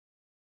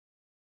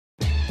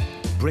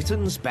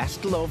Britain's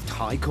best-loved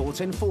High Court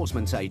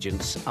enforcement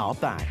agents are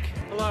back.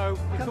 Hello,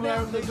 can you come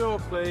and open the door,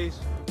 please?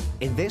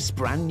 In this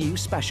brand new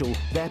special,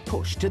 they're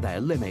pushed to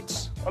their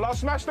limits. Well, I'll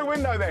smash the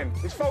window then.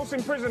 It's false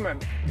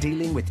imprisonment.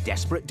 Dealing with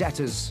desperate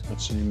debtors.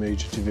 That's an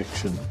immediate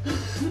eviction.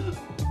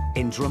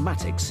 In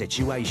dramatic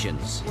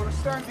situations. I want to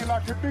stand here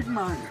like a big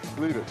man.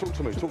 Leave it. Talk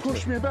to me.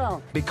 Push me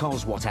about.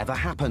 Because whatever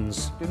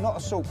happens, Do not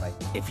assault me.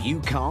 if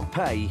you can't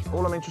pay,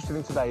 All I'm interested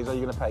in today is, are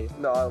you going to pay?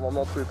 No, I'm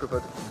not fully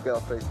prepared to get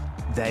off, please.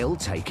 they'll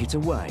take it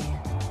away.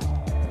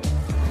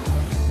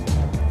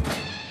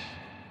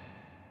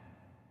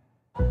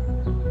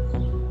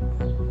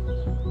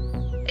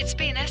 It's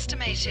been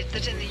estimated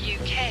that in the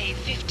UK,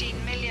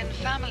 15 million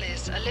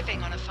families are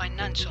living on a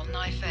financial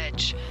knife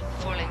edge,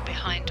 falling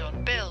behind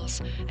on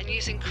bills and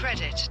using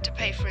credit to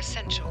pay for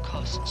essential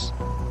costs.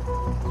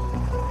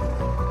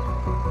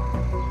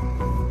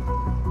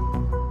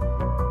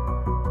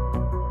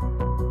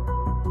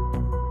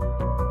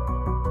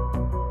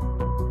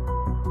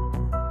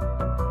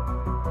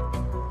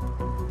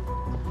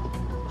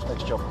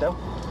 Next job, Del.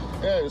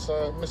 Yeah, it's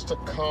Mr.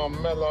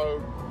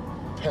 Carmelo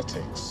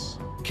Petix.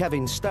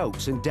 Kevin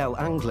Stokes and Del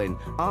Anglin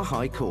are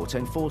High Court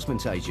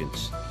enforcement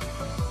agents.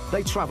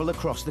 They travel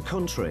across the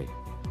country,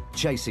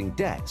 chasing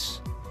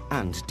debts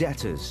and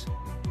debtors.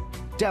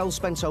 Del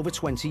spent over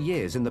 20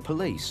 years in the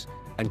police,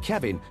 and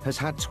Kevin has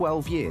had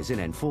 12 years in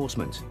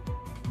enforcement.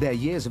 Their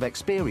years of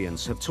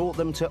experience have taught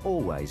them to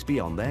always be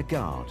on their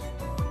guard.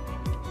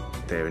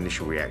 Their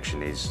initial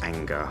reaction is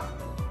anger.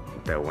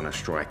 They'll want to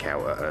strike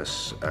out at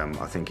us.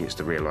 I think it's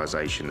the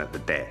realisation that the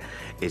debt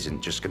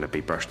isn't just going to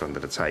be brushed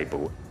under the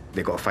table.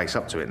 They've got to face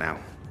up to it now.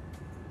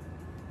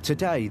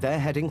 Today, they're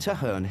heading to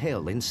Herne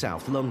Hill in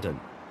South London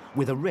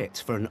with a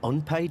writ for an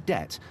unpaid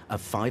debt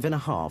of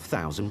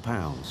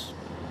 £5,500.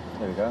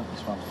 There we go,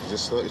 this one. Is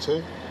this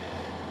 32?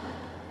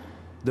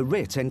 The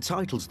writ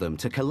entitles them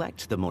to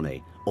collect the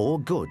money or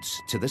goods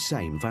to the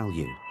same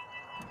value.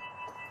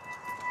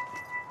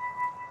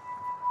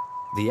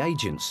 The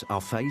agents are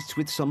faced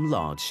with some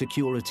large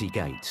security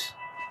gates.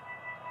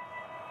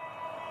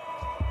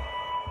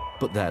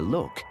 But their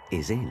luck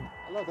is in.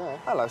 Hello there.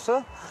 Hello,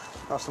 sir.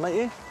 Nice to meet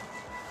you.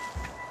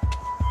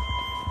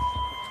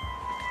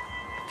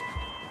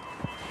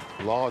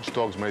 Large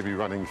dogs may be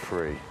running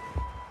free.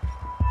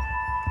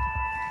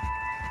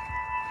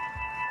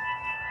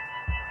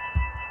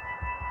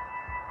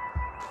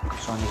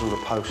 Sign is all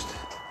the post.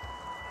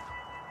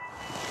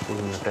 All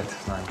in the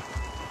debtor's name.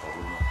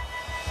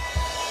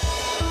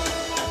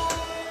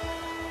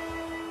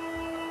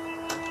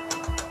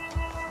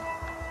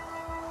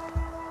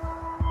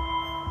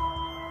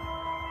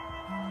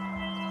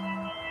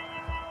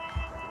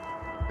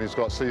 He's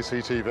got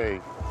CCTV.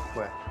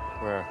 Where?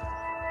 Where?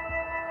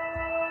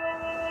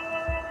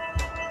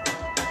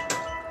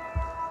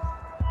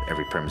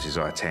 Every premises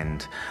I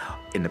attend,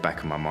 in the back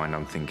of my mind,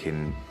 I'm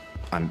thinking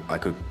I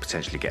could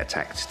potentially get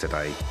attacked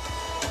today.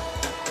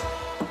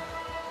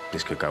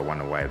 This could go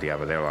one way or the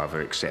other. They'll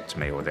either accept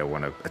me or they'll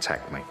want to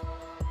attack me.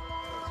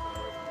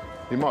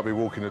 You might be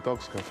walking the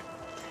dogs, Kev.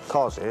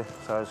 Car's here,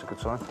 so that's a good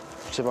sign.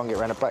 See if I can get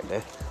round the back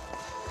there.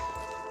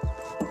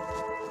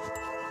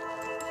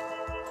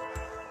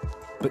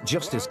 But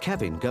just as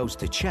Kevin goes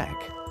to check,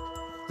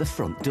 the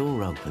front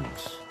door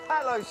opens.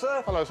 Hello,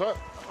 sir. Hello, sir.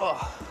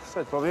 Oh,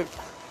 sorry to bother you.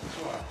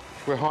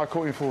 We're High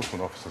Court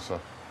enforcement officers, sir.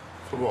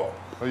 For what?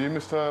 Are you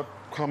Mr.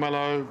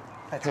 Carmelo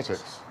Petix.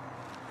 Petix?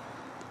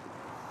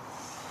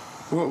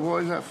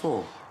 What is that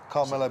for?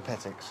 Carmelo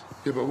Petix.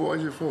 Yeah, but what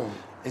is it for?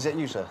 Is that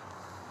you, sir?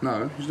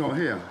 No, he's not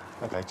here.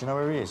 OK, do you know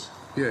where he is?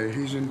 Yeah,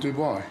 he's in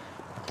Dubai.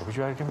 OK, would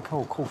you give him a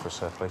call for us,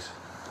 sir, please?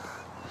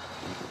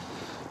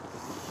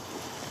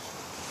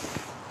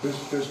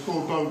 There's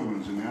 4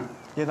 Dobermans in there.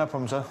 Yeah, no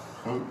problem, sir.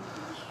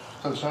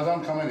 So I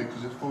don't come in it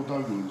because there's 4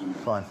 Dobermans in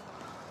there. Fine.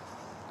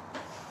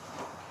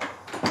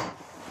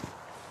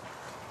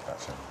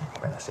 That's it.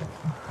 That's it.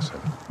 That's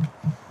it.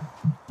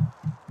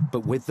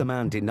 But with the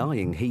man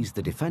denying he's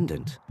the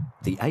defendant,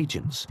 the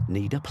agents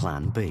need a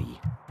plan B.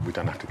 We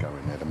don't have to go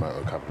in there. The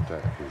motor covered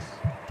deck is,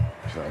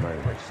 you know what I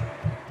mean?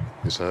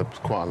 It's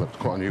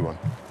quite a new one.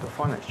 The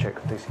finance check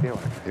with DCB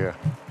on it. Yeah.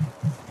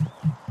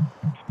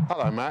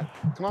 Hello, Matt.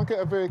 Can I get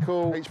a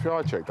vehicle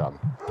HPI check done?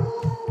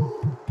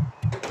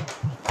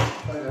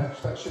 Stay there,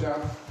 sit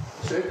down.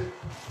 Sit.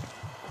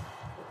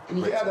 Can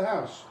you get out of the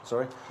house?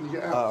 Sorry? Can you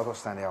get out? I've got to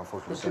stand here,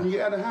 unfortunately, Can you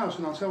get out of the house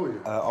and I'll tell you?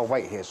 I'll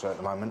wait here, sir, at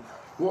the moment.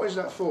 What is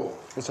that for?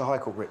 It's a High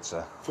Court writ,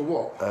 sir. For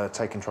what?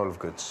 Take control of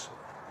goods.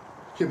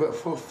 Yeah, but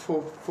for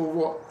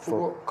what? For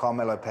what?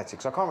 Carmelo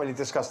Petix. I can't really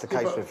discuss the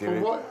case with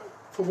you.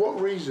 For what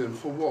reason?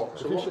 For what?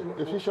 So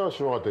If you show us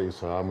your ID,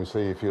 sir, and we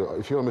see if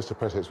you're Mr.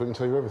 Petix, we can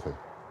tell you everything.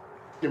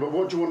 Yeah, but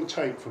what do you want to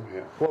take from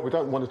here? Well, we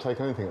don't want to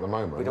take anything at the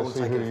moment. We don't Let's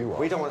want see to take who it. you are.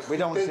 We don't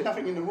want. There's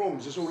nothing in the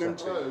rooms. It's all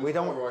empty. We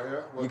don't. Right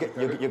here.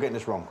 You're getting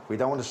this wrong. We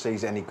don't want to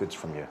seize any goods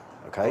from you.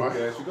 Okay? Right,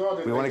 yeah, if you go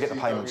out We want to get the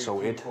next, payment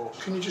sorted.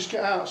 Can you just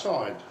get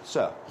outside?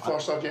 Sir. Before I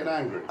start getting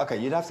angry. Okay,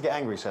 you'd have to get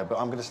angry, sir, but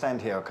I'm going to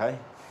stand here, okay?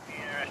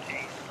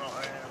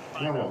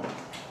 You know what?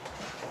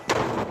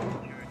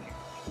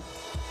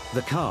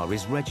 The car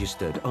is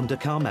registered under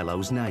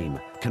Carmelo's name,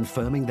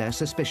 confirming their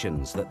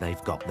suspicions that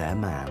they've got their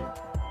man.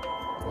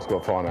 It's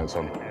got finance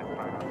on.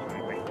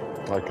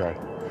 OK.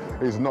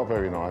 He's not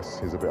very nice.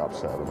 He's a bit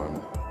upset at the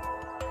moment.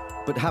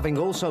 But having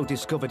also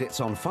discovered it's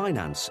on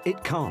finance,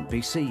 it can't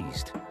be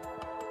seized.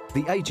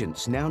 The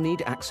agents now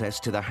need access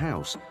to the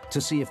house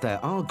to see if there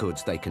are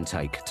goods they can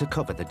take to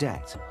cover the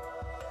debt.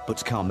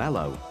 But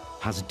Carmelo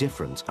has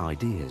different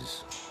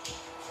ideas.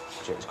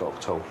 Jet's got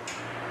a tool.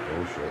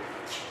 Bullshit.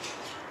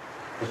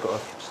 He's got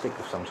a stick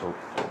of some sort.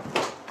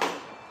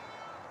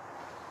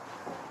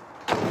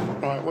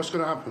 Right, what's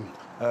going to happen?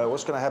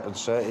 What's going to happen,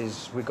 sir,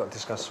 is we've got to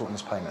discuss sorting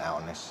this payment out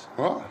on this.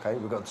 What? OK,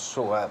 we've got to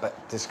sort out,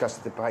 but discuss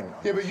the payment.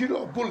 Yeah, but you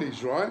lot are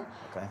bullies, right?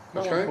 OK.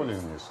 No one's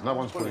bullying this. No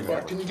one's bullying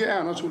Right, this. can you get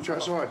out and I'll talk to you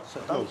outside?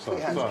 So don't put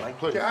your hands on me.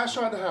 Please. Get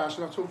outside the house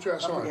and I'll talk to you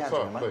outside. hands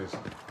Sir, on me, mate. please.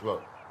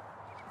 Look.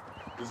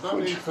 There's no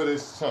need for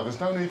this, sir. There's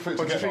no need for it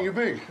to What, do you get think you're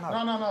big?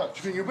 No, no, no. Do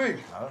you think you're big?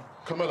 No.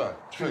 Carmelo,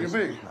 Do you think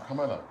you're big?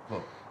 Carmelo,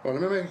 look. Right,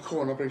 let me make a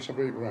call and I'll bring some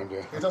people around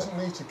here. It doesn't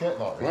need to get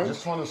like this. Right. I'm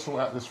just trying to sort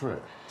out this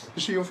rip.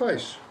 You see your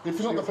face? If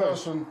you're not the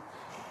person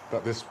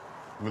that this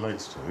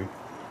relates to,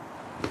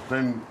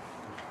 then...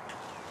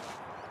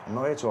 I'm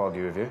not here to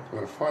argue with you. I'm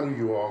going to find who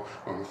you are,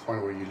 I'm going to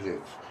find where you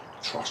live.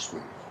 Trust me.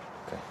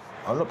 OK.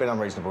 I'm not being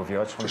unreasonable with you,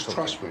 I just want Just to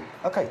talk trust to you. me.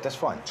 OK, that's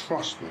fine.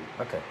 Trust me.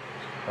 OK.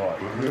 All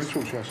right, Let me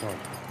talk to you outside.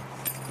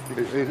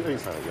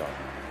 he's had it, yeah.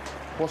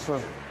 What's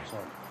the...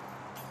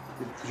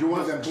 Because you're one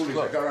of them bullies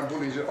that go around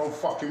bullies old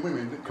fucking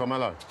women.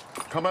 Carmelo.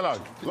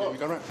 Carmelo. Look, you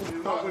go around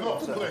bullying old women. Look,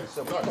 please.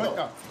 You go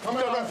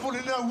around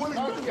bullying old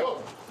women.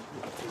 Look.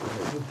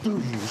 Do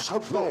you so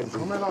bad?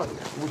 Carmelo.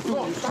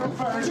 Look, so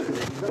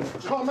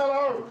bad.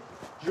 Carmelo.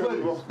 Stop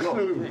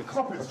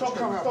it, stop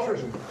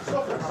it,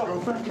 stop it. Go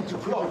back into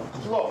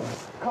prison. Look.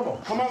 Come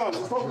on. Carmelo.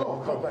 Stop.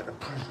 Look. Go back to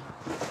prison.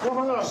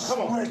 Carmelo.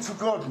 Come on. Swear to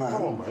God, man.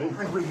 Come on,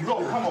 mate.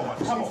 Look, come on,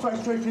 mate. Come on.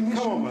 Frustrating this.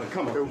 Come on, mate.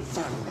 Come on. They'll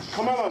vanish.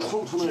 Carmelo,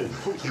 talk to me.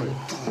 Talk to me.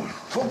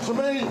 Talk to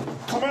me.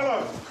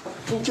 Carmelo.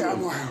 Get out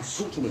of my house.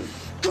 Talk to me.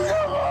 Get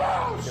out of my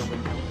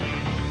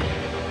house!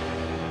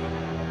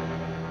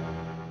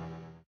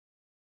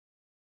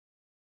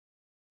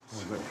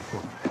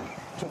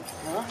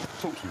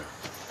 Talk to me.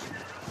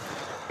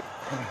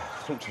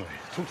 Talk to me.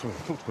 Talk to me.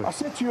 Talk to me. I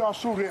said to you I'll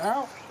sort it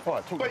out. All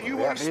right, talk But to you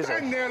me. want to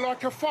stand there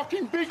like a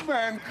fucking big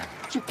man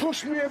to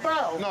push me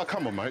about. No,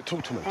 come on, mate.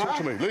 Talk to me. Talk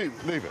to me. Leave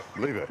it.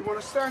 Leave it. You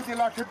want to stand there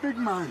like a big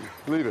man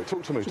Leave it.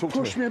 Talk to me. to Talk to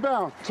push me. me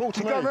about. Talk to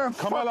you me. go around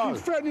Carmelo.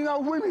 fucking threatening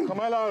old women.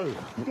 Carmelo.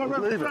 Go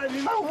around Leave it.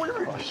 threatening old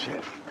women. Oh,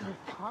 shit.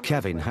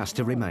 Kevin has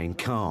to remain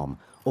calm,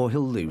 or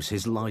he'll lose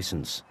his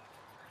licence.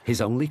 His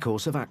only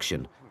course of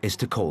action is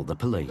to call the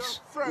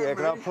police. Yeah,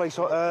 can I have police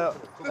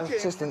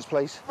assistance,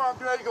 please? Might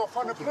be able to go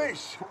find the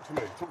police. Talk to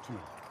me. Talk to me.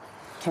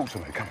 Talk to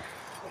me. Come on.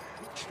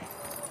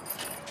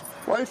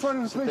 What are you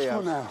phoning the police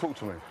for now? Talk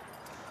to me.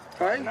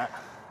 Hey?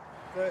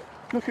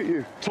 Look at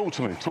you. Talk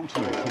to me. Talk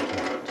to me. Talk to me.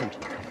 Talk to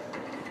me.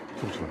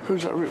 Talk to me.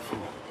 Who's that rip for?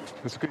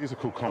 He's a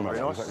cool Carmelo.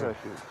 Very nice, Is that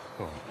sir. you?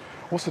 Oh.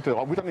 What's the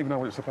deal? We don't even know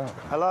what it's about.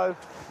 Hello?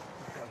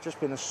 I've just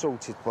been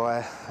assaulted by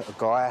a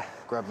guy.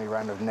 Grabbed me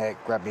round the neck,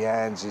 grabbed my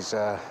hands. He's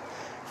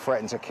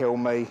threatened to kill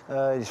me.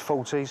 He's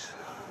 40s,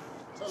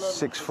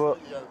 6 foot,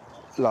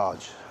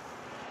 large.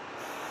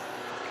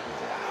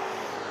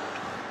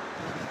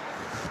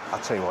 I'll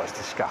tell you what, it's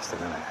disgusting,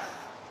 isn't it?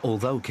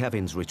 Although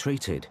Kevin's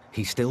retreated,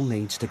 he still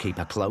needs to keep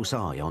a close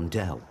eye on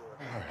Del.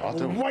 I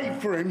don't... Wait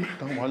for him.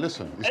 Don't worry,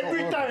 listen. It's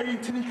Every not day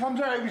until he comes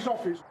out of his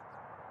office.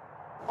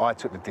 I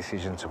took the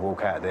decision to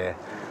walk out of there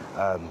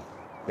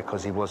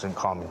because he wasn't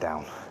calming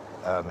down.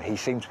 He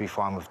seemed to be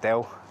fine with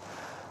Del,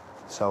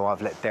 so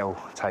I've let Del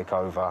take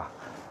over.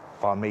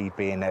 By me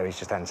being there, he's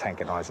just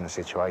antagonising the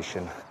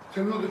situation.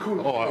 Tell him not to call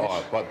the All police.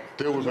 right, but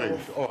deal with me.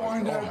 All right,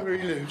 Find all out right. where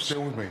he lives.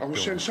 Deal with me. I will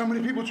send so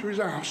many people to his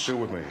house. Deal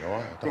with me, all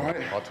right?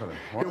 Right? I'll tell him.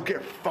 All He'll right?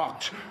 get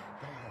fucked.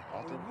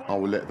 I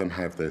will let them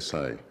have their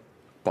say,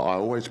 but I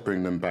always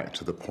bring them back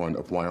to the point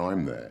of why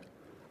I'm there,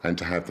 and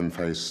to have them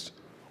face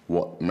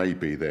what may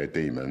be their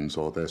demons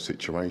or their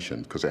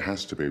situation, because it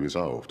has to be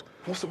resolved.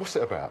 What's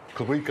it about?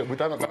 Because we don't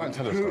tell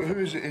us stuff. Who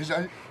is it? Is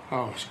that?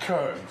 Oh, it's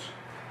curtains.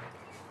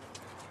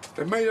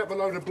 They made up a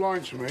load of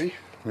blinds for me.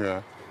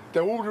 Yeah,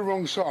 They're all the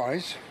wrong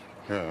size.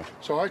 yeah,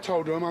 So I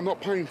told them I'm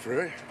not paying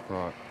for it.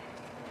 right.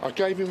 I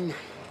gave him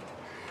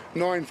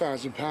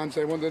 £9,000.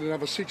 They wanted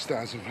another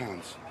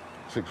 £6,000.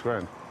 £6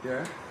 grand.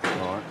 Yeah.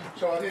 All right.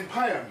 So I didn't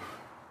pay them.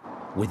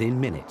 Within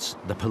minutes,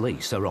 the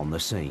police are on the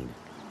scene.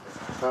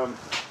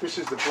 This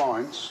is the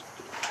blinds,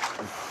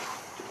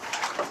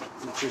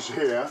 which is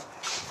here,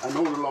 and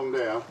all along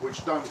there,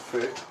 which don't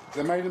fit.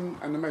 They made them,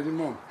 and they made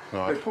them wrong.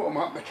 Right. They put them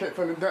up, they kept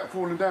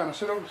falling down. I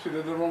said, obviously,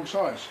 they're the wrong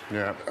size.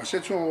 Yeah. I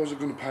said to them I wasn't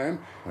going to pay them,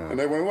 and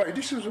they went away.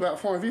 This was about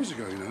 5 years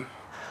ago, you know.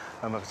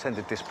 I've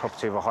attended this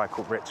property with a High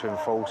Court writ to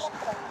enforce.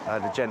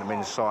 The gentleman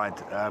inside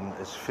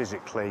has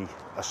physically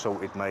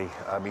assaulted me.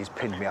 He's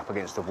pinned me up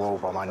against the wall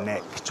by my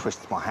neck,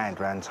 twisted my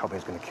hand around, told me he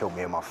was going to kill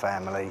me and my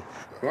family.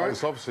 Right.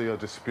 It's obviously a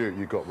dispute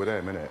you got with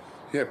them, innit?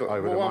 Yeah, but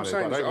Over the what I'm money,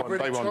 saying but is they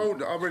I've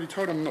want- already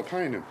told them I'm not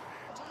paying them.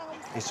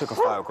 He took a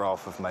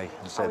photograph of me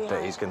and said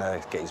that he's going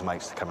to get his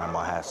mates to come around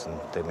my house and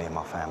do me and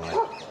my family.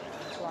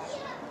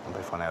 And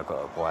be funny, I've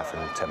got a wife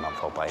and a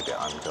 10-month-old baby at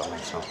home, do you know what I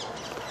mean? So.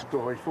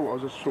 I thought I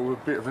was just sort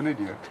of a bit of an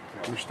idiot.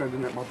 He was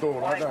standing at my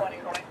door like that.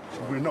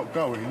 We're not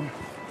going.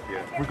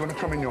 Yeah. We're going to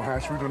come in your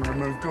house, we're going to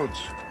remove goods.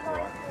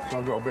 Right. So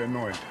I got a bit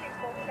annoyed.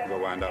 Got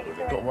wound up with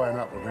him? Got wound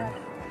up with him.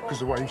 Because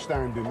the way he's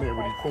standing there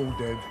with his ball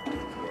dead.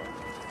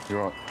 You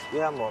all right?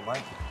 Yeah, I'm all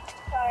right,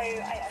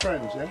 mate.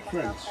 Friends, yeah?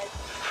 Friends.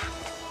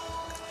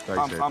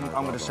 I'm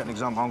going to set an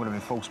example. I'm going to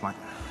enforce, mate.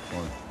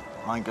 Right.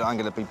 I ain't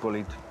going to be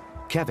bullied.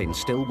 Kevin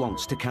still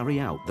wants to carry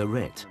out the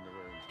writ.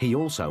 He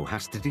also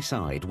has to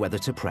decide whether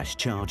to press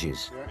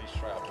charges. He's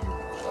straight up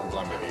and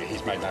blunt with you.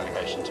 He's made an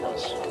allegation to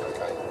us,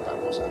 OK, about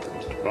what's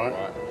happened. Right.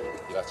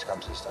 You'll have to come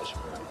to the station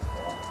with him.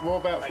 What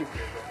about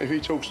if he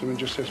talks to him and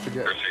just says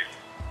forget it?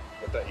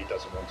 But that he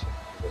doesn't want to.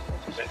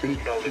 He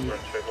doesn't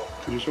want to.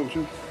 Can you talk to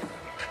him?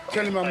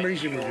 Tell him I'm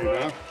reasoning with you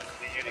now.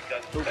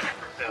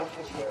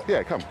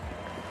 Yeah, come.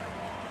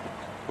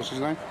 What's his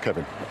name?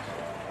 Kevin.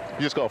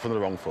 You just got off on the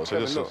wrong foot, so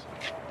Kevin, just... look.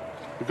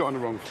 You got on the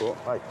wrong foot.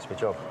 Mate, it's my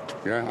job.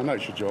 Yeah, I know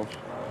it's your job.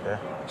 Yeah.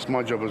 It's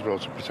my job as well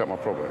to protect my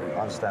property. I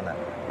understand that.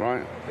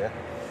 Right? Yeah.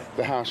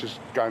 The house is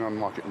going on the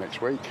market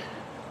next week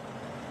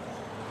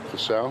for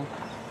sale.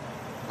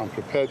 I'm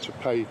prepared to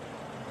pay,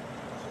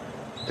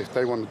 if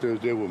they want to do a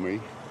deal with me,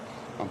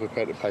 I'm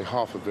prepared to pay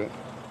half of it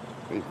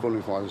in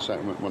qualified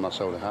settlement when I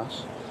sell the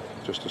house,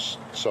 just to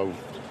solve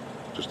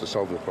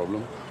the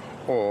problem.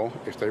 Or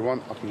if they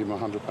want, I can give them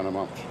 £100 a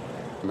month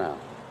now.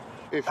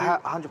 If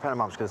 £100 a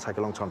month is going to take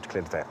a long time to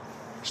clear the debt.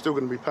 It's still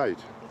going to be paid.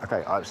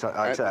 OK, I accept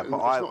that, but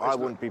I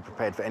wouldn't be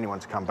prepared for anyone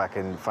to come back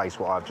and face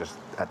what I've just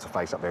had to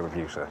face up there with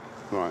you, sir.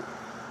 Right.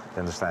 You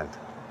understand?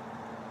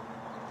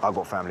 I've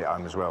got family at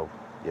home as well,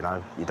 you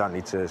know? You don't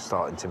need to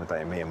start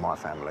intimidating me and my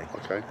family.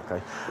 OK.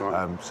 OK?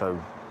 Right. So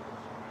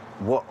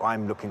what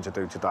I'm looking to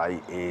do today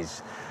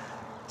is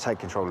take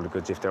control of the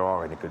goods if there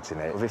are any goods in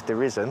there. If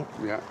there isn't,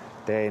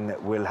 then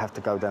we'll have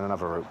to go down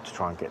another route to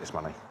try and get this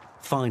money.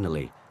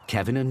 Finally,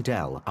 Kevin and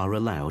Del are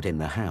allowed in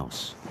the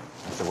house.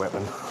 That's the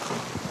weapon.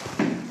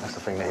 That's the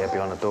thing that here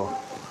behind the door.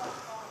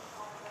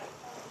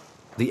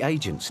 The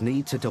agents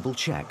need to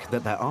double-check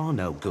that there are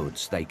no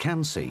goods they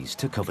can seize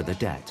to cover the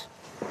debt.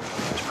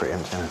 It's pretty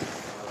empty, isn't it?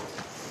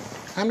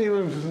 How many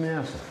rooms is in the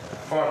house?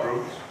 5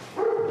 rooms.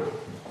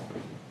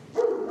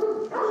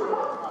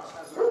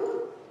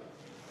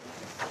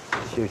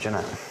 It's huge, isn't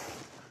it?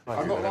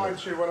 I'm not lying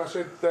to you when I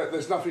said that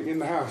there's nothing in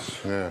the house.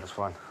 Yeah. That's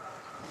fine.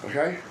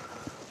 OK?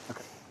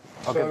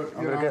 I'm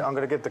going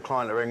to give the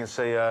client a ring and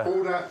see...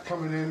 All that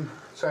coming in,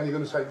 saying you're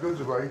going to take goods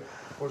away,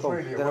 was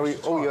really a waste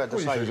of time. All you had to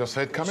say... You just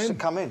said come in.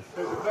 Come in.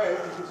 There's a bed,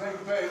 you can take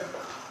a bed.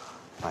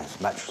 Nice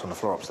mattress on the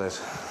floor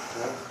upstairs.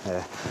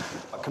 Yeah.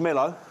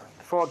 Camillo,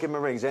 before I give him a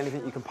ring, is there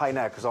anything you can pay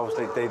now? Because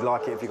obviously they'd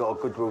like it if you got a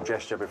goodwill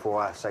gesture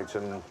before I say to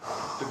them...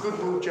 The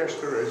goodwill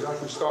gesture is I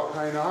can start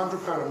paying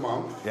 £100 a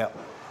month. Yep.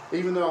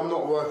 Even though I'm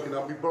not working,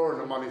 I'll be borrowing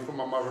the money from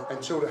my mother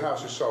until the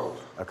house is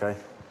sold. OK.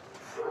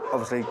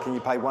 Obviously, can you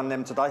pay one of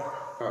them today?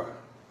 No.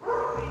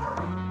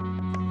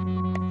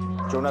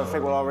 Do you want to have a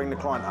think while I ring the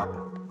client up?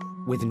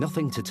 With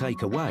nothing to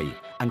take away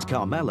and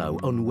Carmelo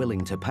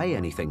unwilling to pay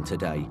anything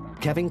today,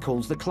 Kevin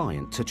calls the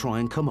client to try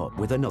and come up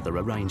with another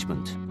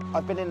arrangement.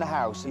 I've been in the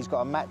house. He's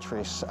got a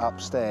mattress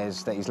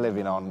upstairs that he's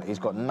living on. He's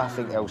got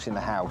nothing else in the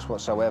house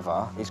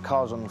whatsoever. His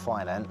car's on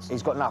finance.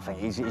 He's got nothing.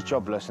 He's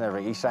jobless and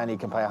everything. He's saying he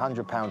can pay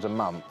 £100 a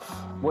month.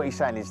 What he's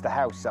saying is the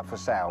house is up for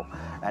sale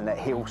and that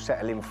he'll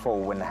settle in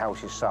full when the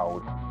house is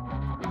sold.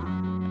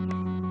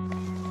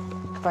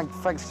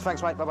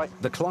 Thanks, mate. Bye-bye.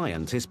 The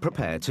client is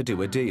prepared to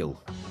do a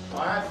deal.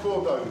 I had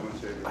 4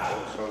 documents here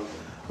before, so...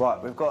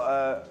 Right, we've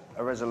got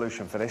a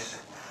resolution for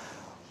this.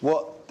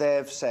 What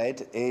they've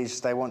said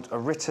is they want a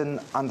written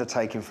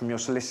undertaking from your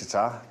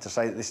solicitor to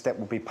say that this debt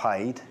will be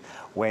paid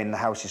when the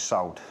house is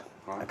sold,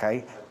 right.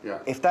 OK? Yeah.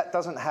 If that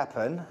doesn't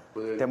happen,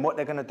 then what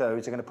they're going to do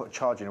is they're going to put a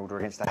charging order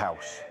against the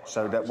house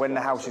so that when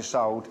the house is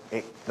sold,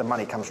 the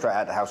money comes straight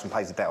out of the house and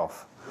pays the debt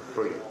off.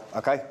 Brilliant.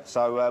 OK?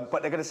 So,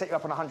 but they're going to set you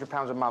up on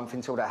 £100 a month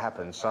until that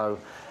happens, so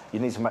you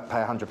need to pay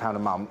 £100 a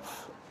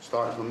month.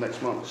 Starting from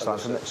next month?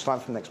 Starting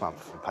from next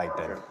month, paid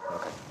then.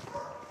 OK.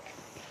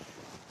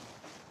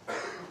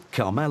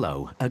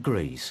 Carmelo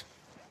agrees.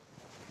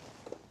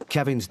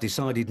 Kevin's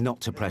decided not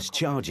to press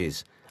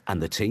charges,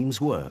 and the team's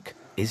work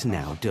is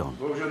now done.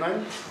 What was your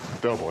name?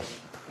 Del Boy.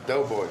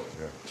 Del Boy.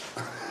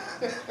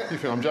 Yeah. You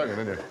think I'm joking,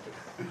 don't you?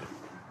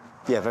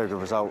 Yeah, very good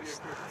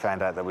results.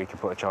 Found out that we could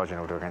put a charging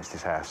order against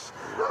his house.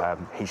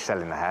 He's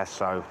selling the house,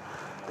 so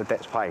the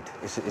debt's paid.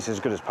 It's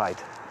as good as paid.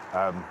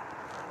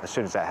 As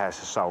soon as that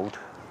house is sold,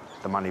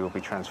 the money will be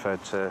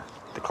transferred to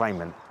the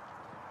claimant.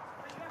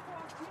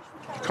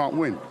 You can't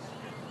win.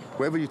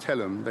 Whatever you tell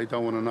them, they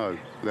don't want to know.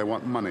 They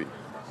want money.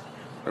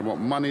 They want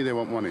money, they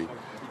want money.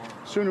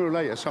 Sooner or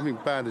later, something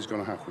bad is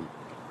going to happen.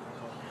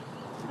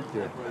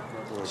 Yeah.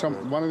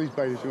 One of these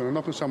babies is going to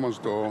knock on someone's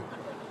door.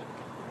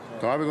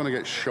 They're either going to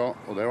get shot,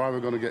 or they're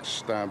either going to get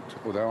stabbed,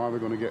 or they're either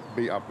going to get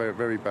beat up very,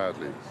 very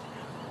badly.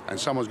 And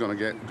someone's going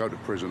to go to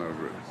prison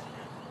over it.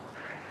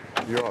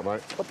 You all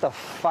right, mate? What the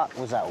fuck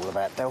was that all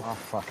about, Del? I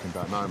fucking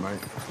don't know, mate.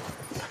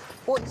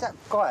 What is that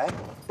guy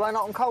blowing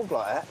hot and cold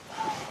like that?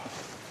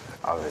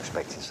 I was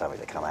expecting something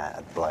to come out,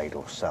 a blade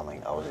or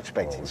something. I was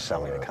expecting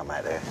something to come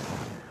out there.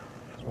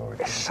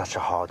 It's such a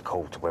hard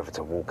call to whether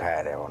to walk out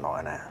of there or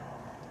not, innit?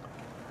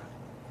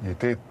 You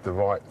did the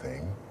right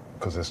thing,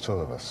 because there's two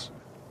of us.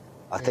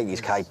 I think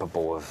he's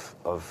capable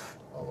of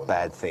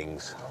bad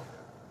things.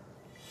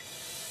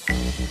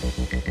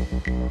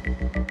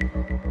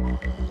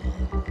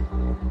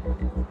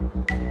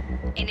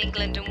 In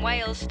England and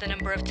Wales, the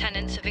number of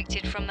tenants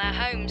evicted from their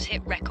homes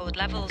hit record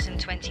levels in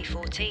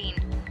 2014,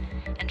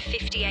 and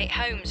 58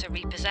 homes are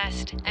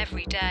repossessed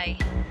every day.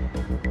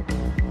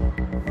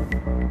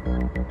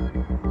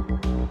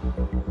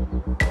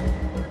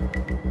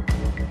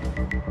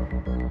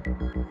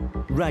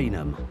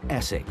 Rainham,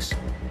 Essex,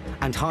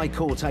 and High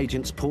Court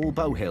agents Paul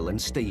Bohill and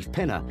Steve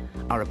Pinner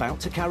are about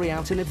to carry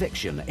out an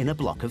eviction in a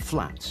block of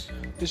flats.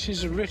 This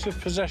is a writ of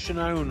possession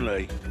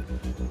only.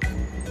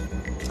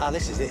 Ah,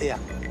 this is it, yeah.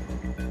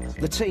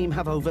 The team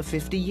have over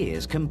 50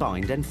 years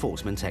combined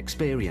enforcement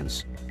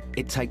experience.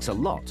 It takes a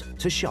lot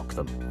to shock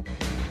them.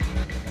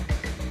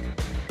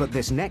 But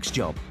this next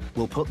job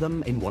will put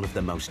them in one of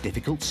the most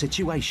difficult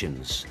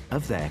situations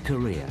of their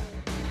career.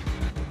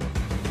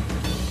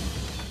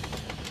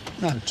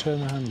 No, turn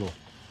the handle.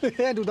 The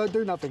handle don't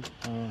do nothing.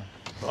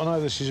 I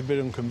know this is a bit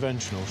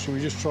unconventional. Shall we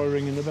just try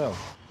ringing the bell?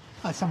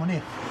 Hi, someone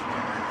here.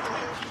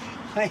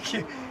 Thank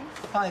you.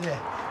 Hi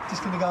there.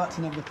 Just going to go up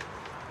to number...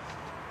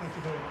 Thank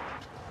you very much.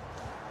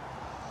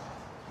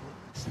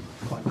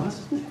 Quite nice,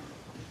 isn't it?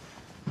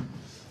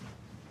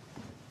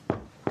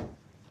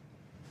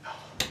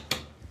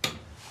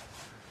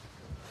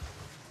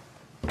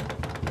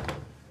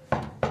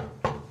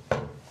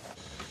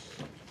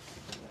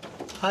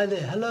 Hi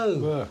there, hello.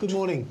 Bert. Good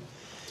morning.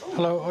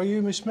 Hello, are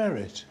you Miss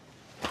Merritt?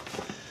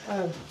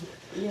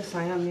 Yes,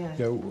 I am, yeah.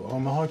 Yeah,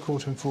 I'm a High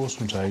Court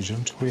enforcement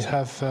agent. We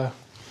have the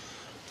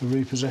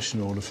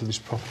repossession order for this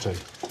property.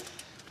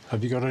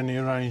 Have you got any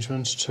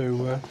arrangements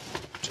to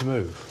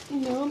move?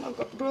 No, I've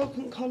got a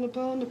broken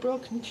collarbone, a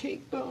broken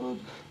cheekbone.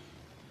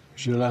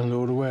 Is your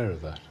landlord aware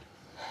of that?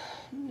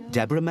 No.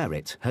 Deborah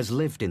Merritt has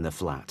lived in the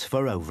flat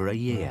for over a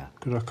year.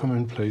 Could I come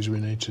in, please? We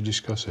need to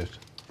discuss it.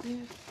 Yeah.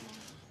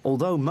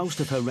 Although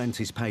most of her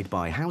rent is paid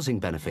by housing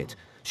benefit,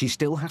 she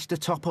still has to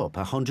top up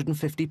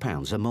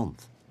 £150 a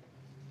month.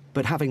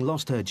 But having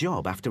lost her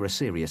job after a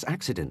serious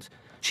accident,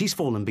 she's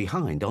fallen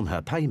behind on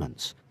her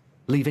payments,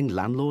 leaving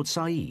landlord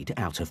Saeed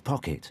out of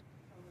pocket.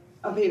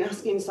 I've been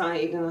asking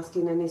Saeed and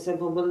asking, and he said,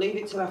 well, we'll leave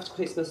it till after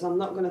Christmas. I'm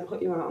not going to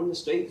put you out on the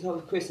streets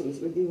over Christmas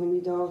with you and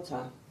your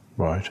daughter.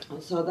 Right.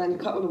 So then a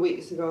couple of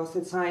weeks ago, I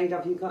said, Saeed,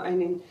 have you got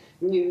any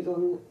news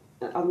on...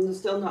 I'm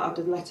still not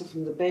had a letter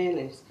from the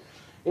bailiffs.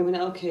 He went,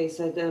 OK, he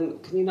said,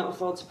 can you not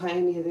afford to pay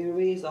any of the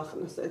arrears off?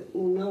 And I said,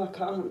 well, no, I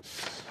can't.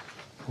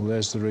 Well,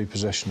 there's the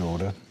repossession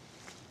order.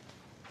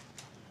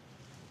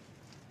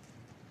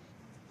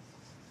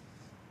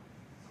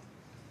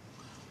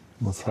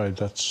 I'm afraid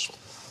that's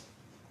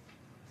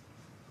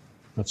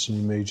an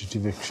immediate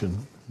eviction.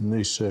 In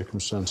these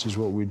circumstances,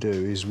 what we do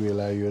is we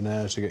allow you an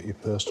hour to get your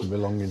personal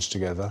belongings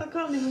together. I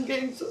can't even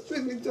get in touch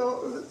with my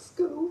daughter at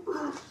school.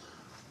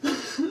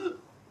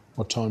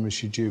 What time is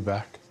she due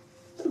back?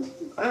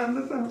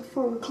 About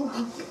 4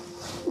 o'clock.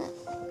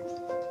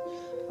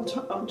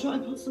 I'll try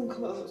and put some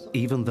clothes on.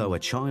 Even though a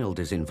child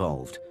is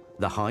involved,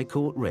 the High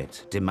Court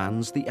writ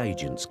demands the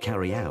agents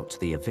carry out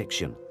the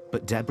eviction.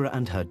 But Deborah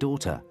and her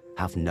daughter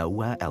have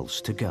nowhere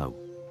else to go.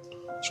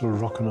 Sort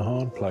of rock and a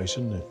hard place,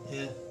 isn't it?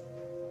 Yeah.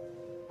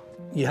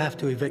 You have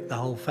to evict the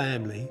whole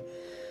family,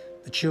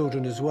 the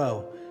children as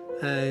well,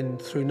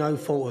 and through no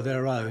fault of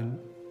their own,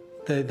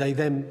 they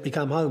then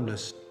become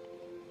homeless.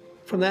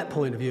 From that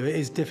point of view, it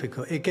is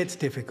difficult. It gets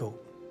difficult.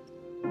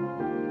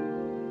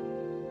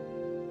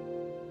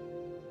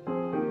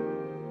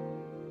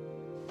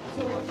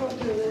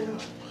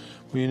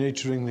 Well, you need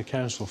to ring the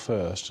council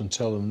first and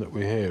tell them that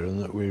we're here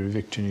and that we're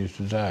evicting you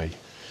today,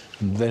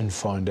 and then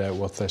find out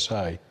what they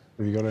say.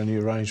 Have you got any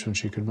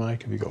arrangements you could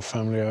make? Have you got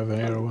family over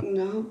here or what?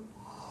 No.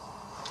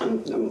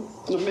 I'm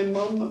my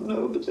mum, not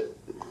nobody.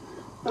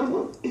 I'm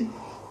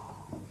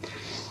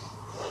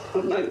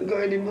not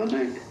got any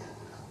money.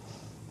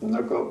 I'm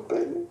not got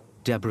pay.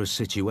 Deborah's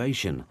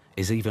situation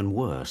is even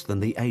worse than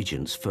the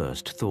agents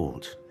first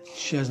thought.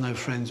 She has no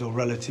friends or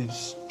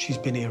relatives. She's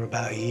been here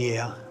about a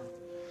year.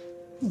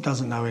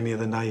 Doesn't know any of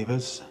the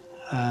neighbours.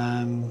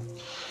 And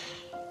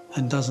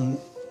doesn't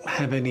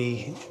have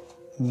any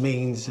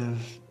means of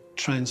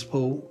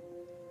transport,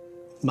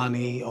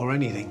 money or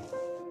anything.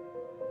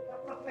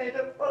 I've made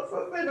a fuss.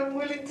 I said I'm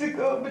willing to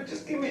go, but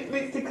just give me at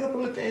least a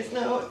couple of days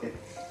now.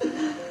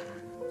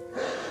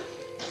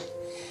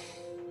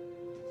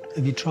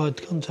 Have you tried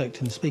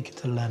contacting, speaking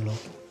to the landlord?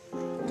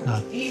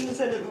 No. He even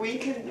said at the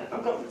weekend, I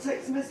got the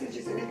text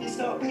messages, and if you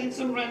start paying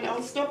some rent,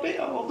 I'll stop it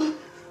all.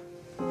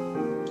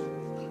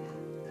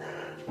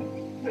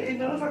 But he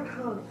knows I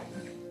can't.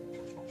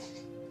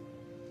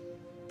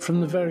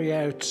 From the very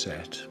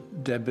outset,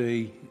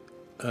 Debbie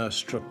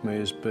struck me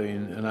as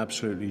being an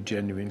absolutely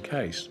genuine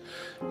case.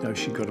 You know,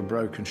 she got a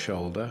broken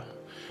shoulder.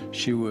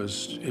 She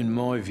was, in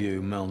my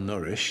view,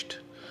 malnourished.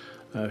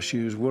 She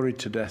was worried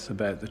to death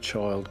about the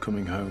child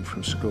coming home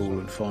from school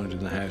and finding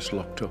the house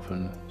locked up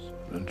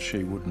and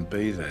she wouldn't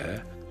be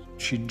there.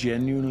 She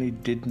genuinely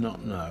did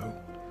not know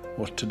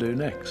what to do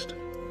next.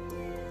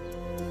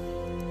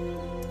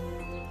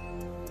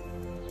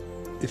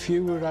 If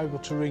you were able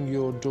to ring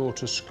your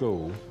daughter's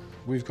school,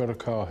 we've got a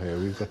car here,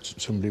 we've got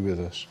somebody with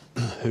us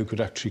who could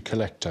actually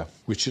collect her,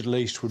 which at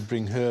least would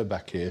bring her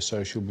back here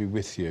so she'll be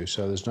with you,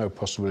 so there's no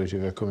possibility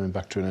of her coming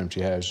back to an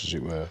empty house, as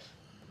it were.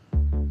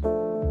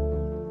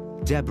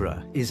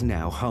 Deborah is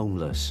now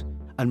homeless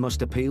and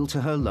must appeal to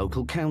her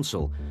local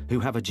council, who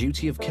have a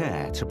duty of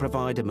care to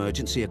provide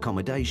emergency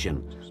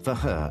accommodation for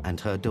her and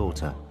her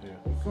daughter.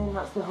 So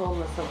that's the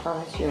homeless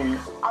advice unit.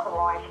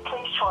 Otherwise,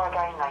 please try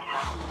again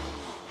later.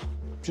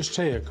 Just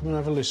here, come and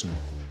have a listen.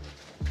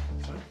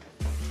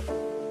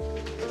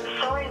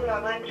 Sorry, we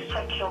are unable to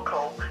take your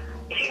call.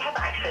 If you have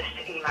access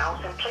to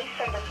emails, then please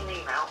send us an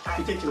email.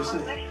 Ridiculous,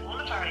 isn't it? All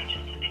of our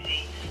agents are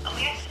busy, and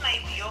we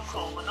estimate that your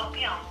call will not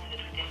be answered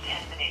within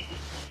 10 minutes.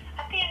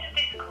 At the end of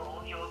this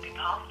call, you will be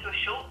passed to a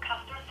short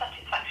customer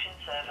satisfaction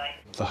survey.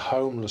 The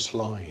homeless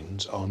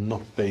lines are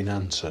not being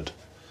answered.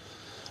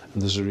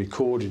 And there's a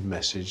recorded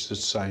message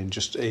that's saying,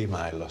 just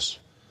email us.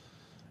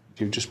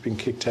 You've just been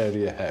kicked out of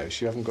your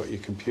house, you haven't got your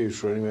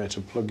computer or anywhere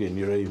to plug in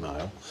your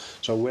email,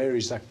 so where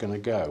is that going to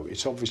go?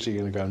 It's obviously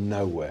going to go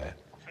nowhere.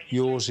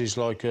 Yours is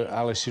like a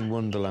Alice in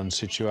Wonderland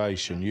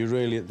situation. You're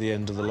really at the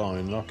end of the line,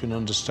 and I can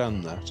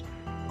understand that.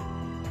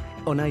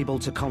 Unable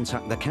to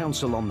contact the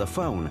council on the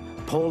phone,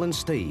 Paul and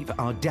Steve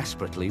are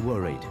desperately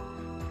worried.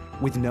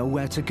 With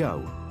nowhere to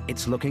go,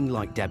 it's looking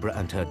like Deborah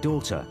and her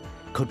daughter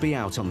could be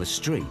out on the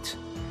street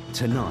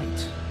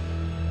tonight.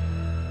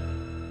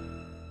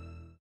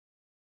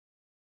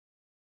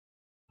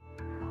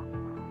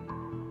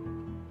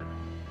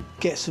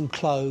 Get some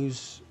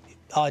clothes,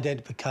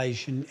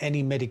 identification,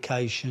 any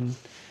medication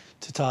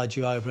to tide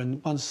you over,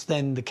 and once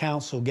then the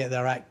council get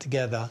their act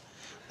together,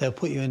 they'll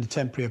put you into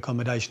temporary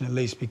accommodation, at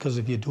least because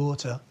of your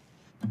daughter.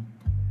 I've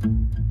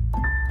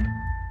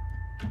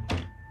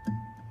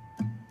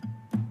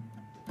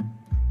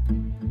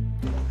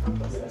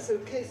got some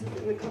suitcases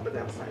in the cupboard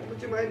outside.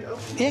 Would you mind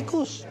opening? Yeah, of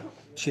course.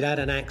 She'd had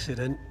an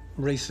accident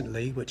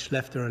recently which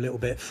left her a little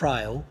bit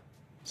frail.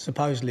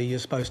 Supposedly you're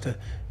supposed to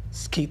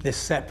keep this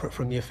separate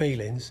from your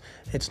feelings.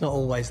 It's not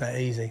always that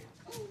easy.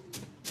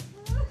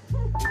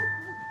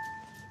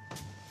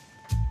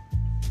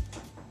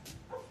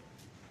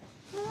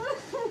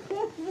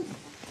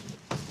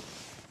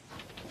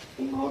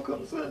 I'm more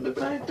concerned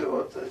about my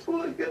daughter. That's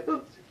all I get.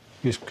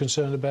 You're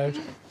concerned about?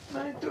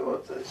 My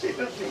daughter, she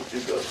doesn't need to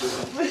go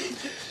to me.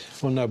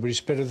 Well, no, but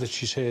it's better that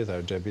she's here,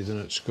 though, Debbie, than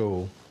at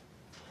school.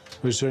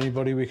 Is there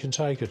anybody we can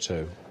take her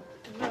to?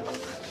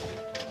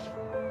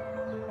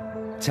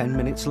 10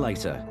 minutes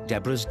later,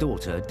 Deborah's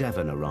daughter,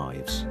 Devon,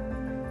 arrives.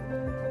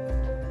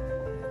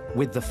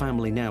 With the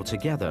family now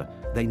together,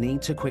 they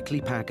need to quickly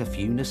pack a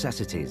few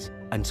necessities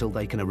until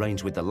they can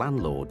arrange with the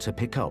landlord to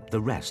pick up the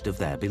rest of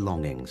their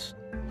belongings.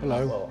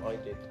 Hello. Well, I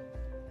did.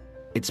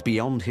 It's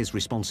beyond his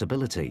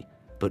responsibility,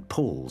 but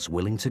Paul's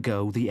willing to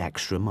go the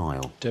extra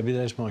mile. Debbie,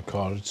 there's my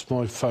card. It's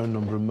my phone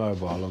number and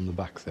mobile on the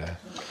back there.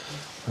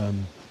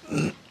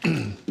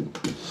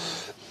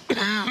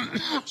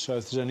 So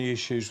if there's any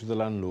issues with the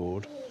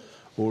landlord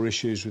or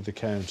issues with the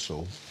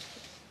council,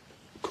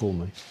 call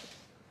me.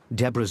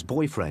 Deborah's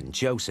boyfriend,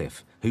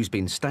 Joseph, who's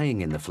been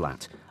staying in the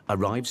flat,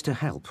 arrives to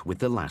help with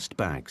the last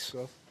bags.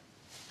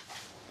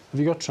 Have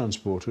you got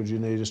transport, or do you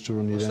need us to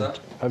run you down? What's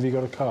that? Have you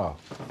got a car?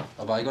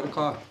 Have I got a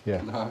car?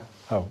 Yeah. No.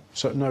 Oh,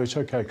 so no, it's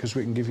okay, because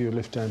we can give you a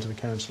lift down to the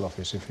council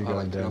office if you're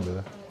going down with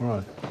her. All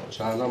right.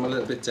 So I'm a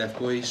little bit deaf,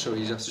 boy, so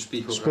you have to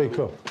speak up. Speak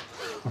up.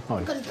 All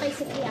right. Because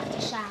basically I have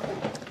to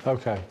shower.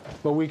 Okay.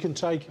 Well, we can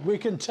take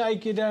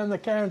you down the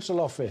council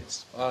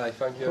office. All right,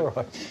 thank you. All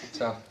right.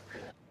 So.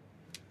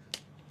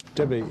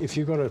 Debbie, if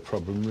you've got a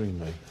problem, ring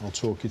me. I'll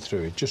talk you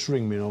through it. Just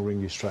ring me and I'll ring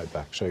you straight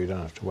back, so you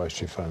don't have to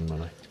waste your phone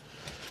money.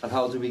 And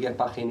how do we get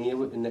back in here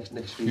with the next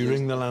few You days?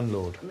 ring the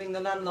landlord. Ring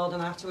the landlord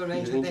and I have to arrange You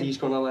with think him. he's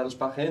going to let us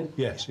back in?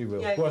 Yes, he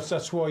will. Yeah. Well,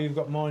 that's why you've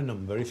got my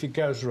number. If it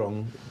goes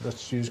wrong,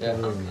 that's you've got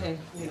to ring me.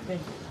 Okay.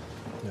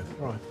 Yeah.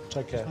 All right.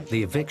 Take care.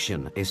 The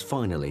eviction is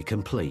finally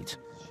complete,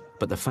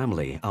 but the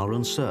family are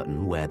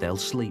uncertain where they'll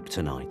sleep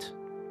tonight.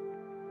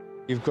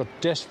 You've got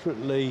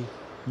desperately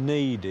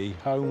needy,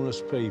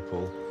 homeless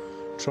people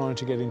trying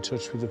to get in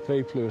touch with the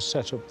people who are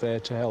set up there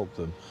to help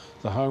them.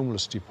 The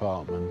homeless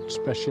department,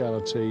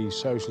 speciality,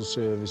 social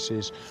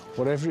services,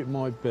 whatever it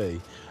might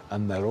be,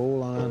 and they're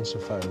all on answer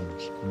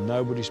phones.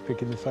 Nobody's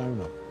picking the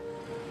phone up.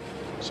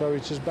 So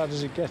it's as bad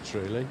as it gets,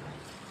 really.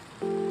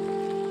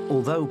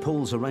 Although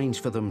Paul's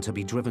arranged for them to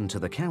be driven to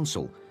the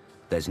council,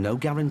 there's no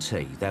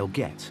guarantee they'll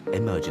get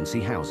emergency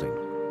housing.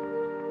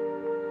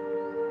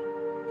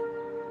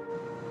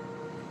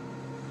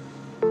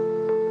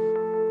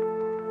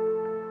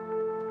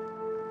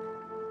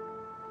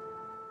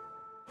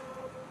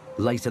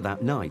 Later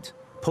that night,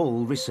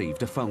 Paul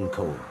received a phone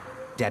call.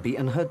 Debbie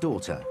and her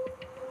daughter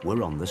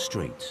were on the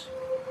streets.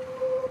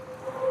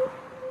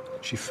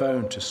 She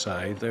phoned to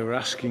say they were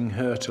asking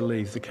her to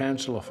leave the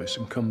council office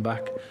and come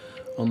back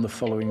on the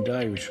following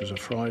day, which was a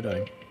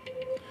Friday,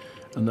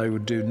 and they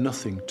would do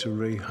nothing to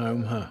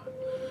rehome her.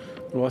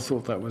 Well, I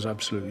thought that was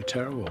absolutely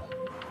terrible.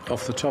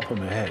 Off the top of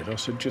my head, I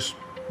said, just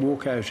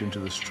walk out into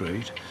the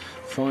street,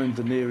 find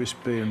the nearest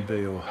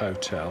B&B or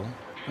hotel,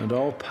 and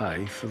I'll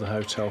pay for the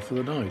hotel for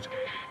the night.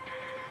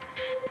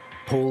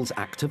 Paul's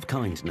act of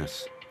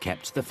kindness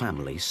kept the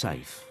family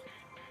safe.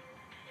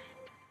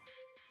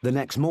 The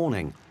next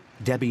morning,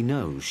 Debbie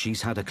knows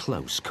she's had a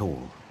close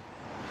call.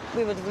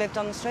 We would have lived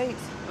on the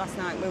streets last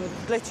night. We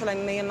would, literally,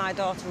 me and my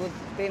daughter would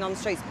have been on the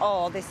streets,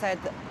 or they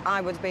said that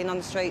I would have been on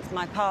the streets,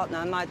 my partner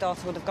and my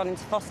daughter would have gone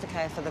into foster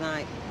care for the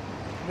night,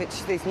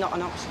 which is not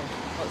an option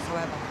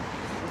whatsoever.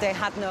 They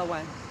had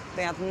nowhere.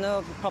 They had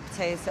no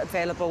properties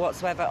available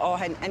whatsoever, or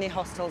any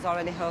hostels or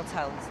any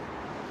hotels.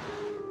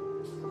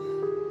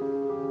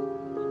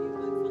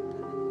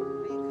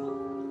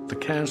 The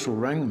council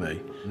rang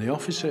me, and the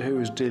officer who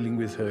was dealing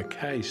with her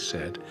case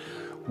said,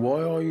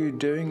 "Why are you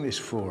doing this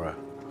for her?"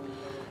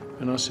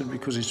 And I said,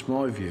 because it's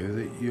my view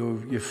that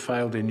you've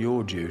failed in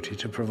your duty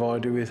to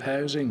provide her with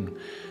housing,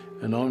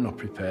 and I'm not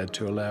prepared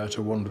to allow her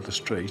to wander the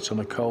streets on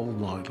a cold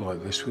night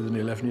like this with an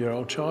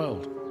 11-year-old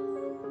child.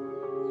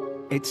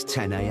 It's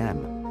 10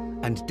 a.m,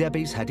 and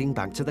Debbie's heading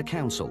back to the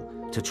council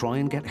to try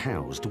and get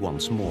housed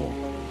once more.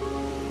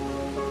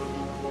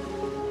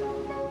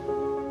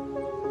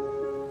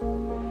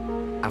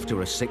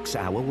 After a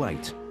 6-hour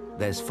wait,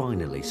 there's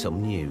finally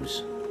some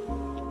news.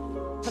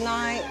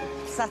 Tonight,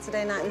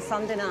 Saturday night and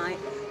Sunday night,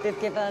 they've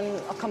given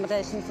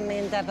accommodation for me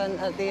and Devon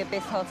at the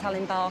Abyss Hotel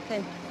in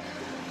Barking.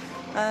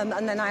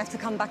 And then I have to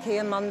come back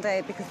here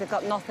Monday because they've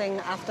got nothing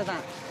after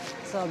that.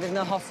 So there's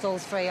no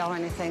hostels free or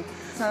anything.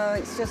 So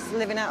it's just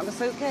living out of a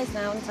suitcase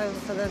now until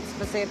for the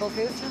foreseeable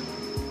future.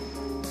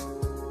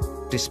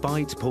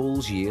 Despite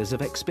Paul's years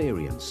of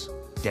experience,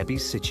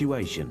 Debbie's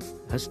situation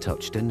has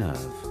touched a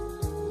nerve.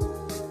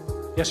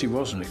 Yes, it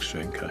was an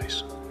extreme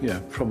case.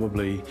 Yeah,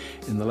 probably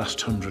in the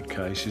last 100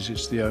 cases,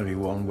 it's the only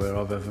one where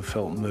I've ever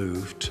felt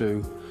moved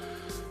to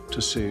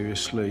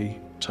seriously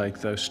take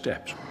those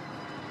steps.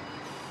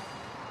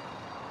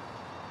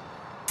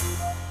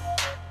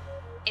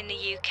 In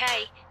the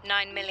UK,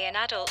 9 million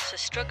adults are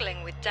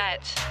struggling with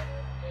debt,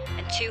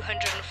 and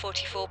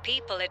 244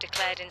 people are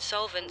declared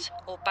insolvent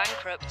or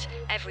bankrupt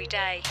every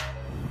day.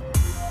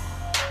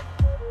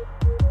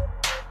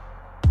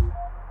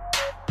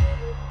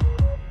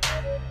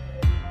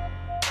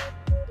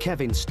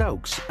 Kevin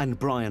Stokes and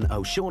Brian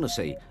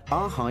O'Shaughnessy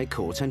are High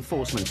Court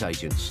enforcement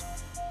agents.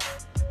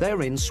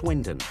 They're in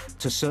Swindon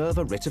to serve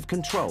a writ of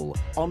control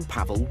on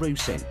Pavel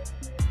Rusin.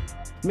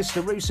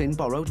 Mr. Rusin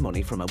borrowed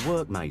money from a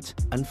workmate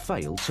and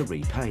failed to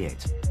repay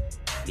it.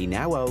 He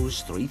now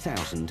owes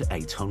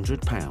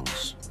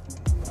 £3,800.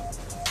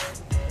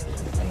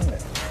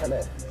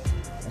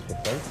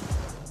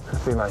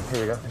 Here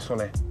we go, this one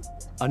here.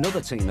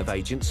 Another team of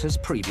agents has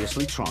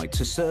previously tried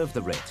to serve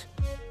the writ.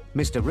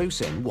 Mr.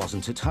 Rusin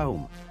wasn't at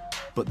home,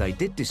 but they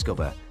did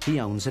discover he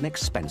owns an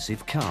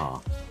expensive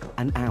car,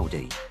 an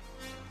Audi.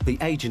 The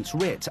agent's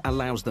writ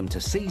allows them to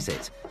seize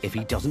it if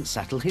he doesn't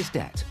settle his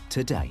debt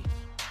today.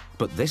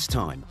 But this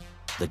time,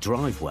 the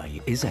driveway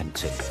is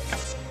empty.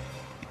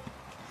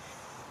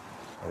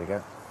 There we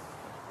go.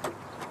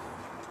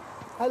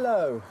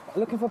 Hello,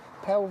 looking for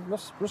Pavel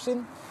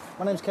Rusin?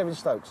 My name's Kevin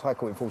Stokes, High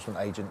Court enforcement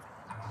agent.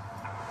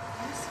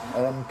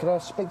 Could I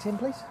speak to him,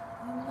 please?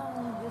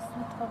 No, it's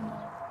not for me.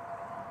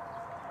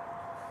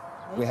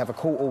 We have a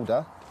court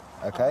order,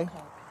 okay?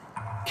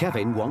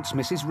 Kevin wants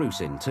Mrs.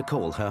 Rusin to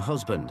call her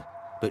husband,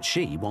 but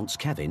she wants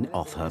Kevin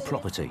off her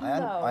property.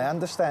 I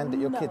understand that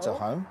your kids are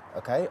home,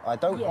 okay? I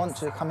don't want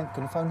to come in.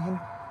 Can you phone him?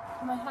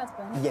 My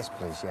husband? Yes,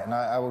 please, yeah. And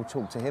I will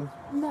talk to him.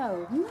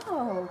 No.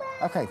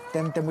 Okay,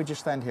 then we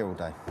just stand here all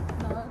day.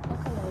 No,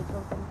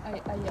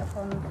 okay, I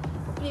phone.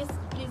 Please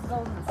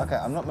go. Okay,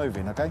 I'm not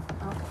moving, okay?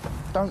 Okay.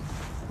 Don't,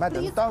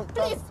 madam, Please, don't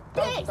please.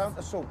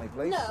 assault me,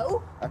 please.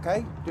 No.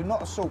 Okay? Do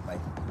not assault me.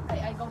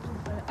 I go to,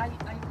 I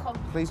call.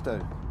 Please do.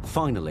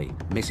 Finally,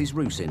 Mrs.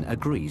 Rusin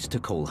agrees to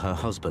call her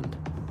husband.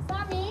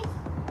 Sami,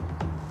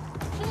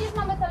 przynieś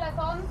mamy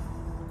telefon.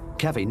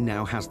 Kevin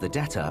now has the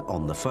debtor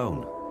on the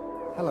phone.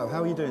 Hello,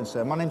 how are you doing,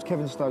 sir? My name's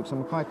Kevin Stokes.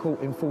 I'm a High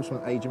Court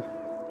enforcement agent.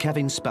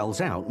 Kevin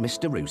spells out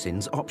Mr.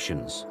 Rusin's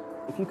options.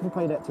 If you can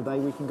pay that today,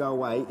 we can go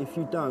away. If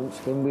you don't,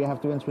 then we have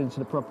to enter into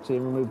the property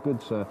and remove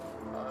goods, sir.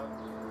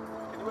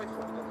 Can you wait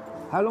for me?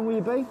 How long will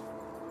you be?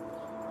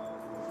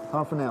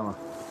 Half an hour.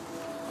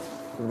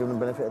 Can we give them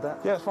the benefit of that?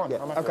 Yeah, it's fine.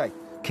 Yeah. Okay.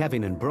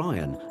 Kevin and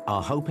Brian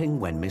are hoping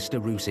when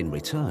Mr. Rusin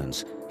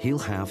returns, he'll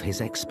have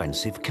his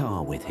expensive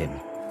car with him.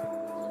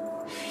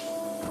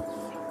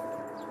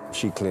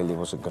 She clearly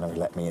wasn't going to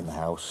let me in the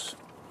house,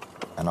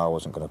 and I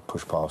wasn't going to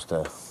push past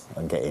her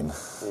and get in,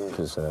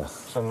 because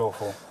it's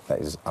unlawful. That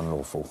is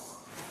unlawful.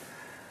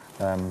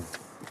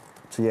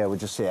 So yeah, we'll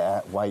just sit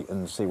out, wait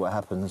and see what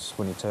happens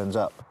when he turns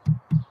up.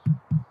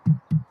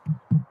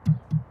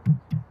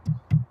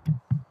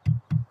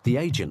 The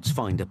agents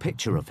find a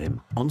picture of him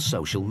on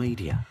social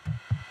media.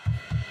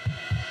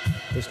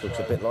 This looks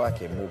a bit like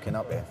him walking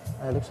up here.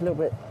 It looks a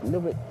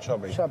little bit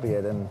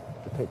chubbier than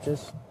the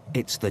pictures.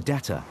 It's the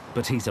debtor,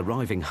 but he's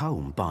arriving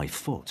home by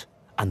foot,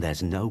 and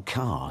there's no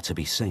car to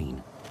be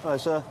seen. Hello,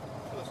 sir.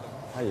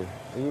 How are you?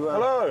 Are you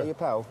Hello. Are you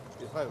pal?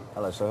 Yes, home.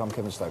 Hello, sir. I'm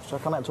Kevin Stokes. Shall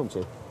I come out and talk to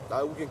you?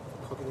 No, we can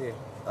cook in here.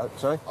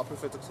 Sorry? I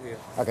prefer to talk here.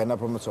 OK, no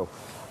problem at all.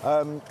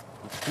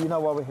 Do you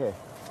know why we're here?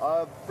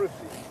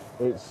 Briefly.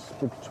 It's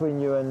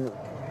between you and...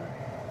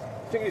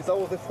 The thing is, that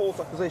was a false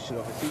accusation,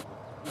 obviously.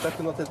 I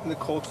cannot attend the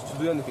court to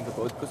do anything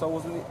about it because I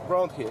wasn't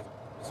around here.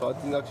 So I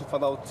didn't actually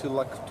find out till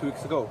like 2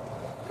 weeks ago.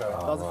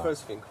 Okay. That's the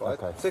first thing,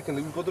 right? Okay.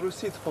 Secondly, we've got the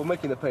receipt for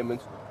making the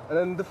payment. And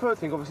then the third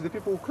thing, obviously, the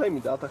people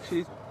claiming that,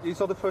 actually, it's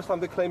not the first time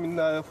they're claiming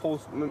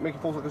making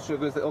false accusations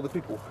against the other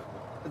people.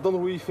 I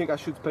don't really think I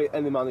should pay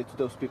any money to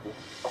those people.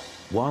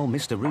 While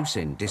Mr.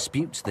 Rusin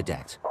disputes the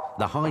debt,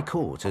 the High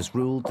Court has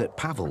ruled that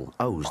Pavel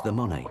owes the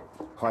money.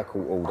 High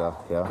Court order,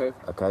 yeah,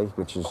 okay,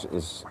 which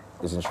is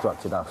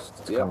instructed us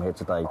to come here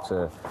today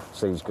to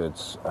seize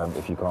goods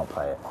if you can't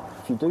pay it.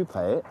 If you do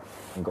pay it,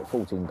 you've got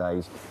 14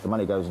 days, the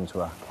money goes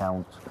into an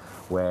account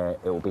where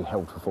it will be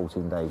held for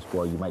 14 days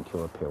while you make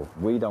your appeal.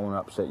 We don't want to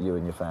upset you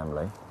and your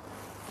family.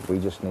 We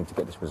just need to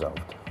get this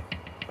resolved.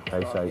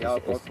 Okay, so yeah,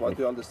 I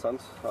do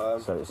understand.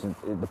 So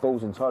the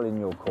ball's entirely in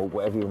your court,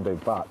 whatever you want to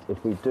do. But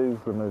if we do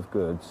remove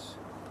goods,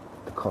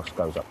 the cost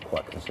goes up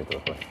quite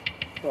considerably.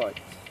 Right.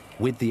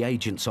 With the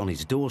agents on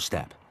his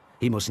doorstep,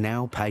 he must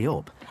now pay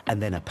up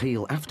and then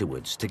appeal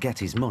afterwards to get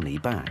his money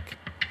back.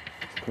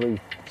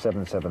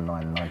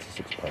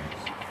 3,779.96.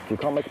 If you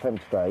can't make a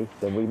payment today,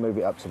 then we move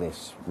it up to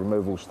this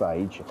removal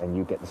stage and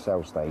you get the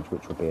sale stage,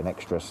 which would be an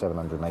extra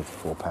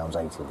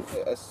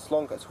 £784.80. As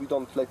long as we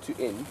don't let you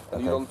in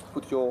and you don't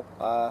put your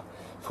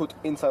foot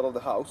inside of the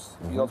house,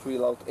 you're not really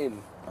allowed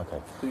in.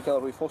 Okay. So you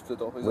cannot really force the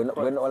door. We're not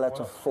allowed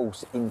to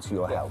force into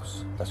your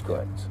house. That's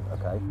correct,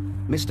 okay?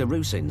 Mr.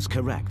 Rusin's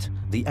correct.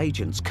 The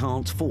agents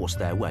can't force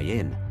their way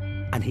in,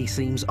 and he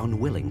seems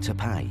unwilling to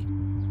pay.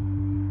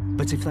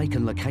 But if they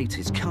can locate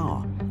his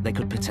car, they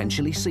could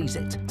potentially seize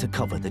it to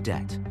cover the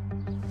debt.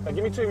 Hey,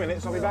 give me 2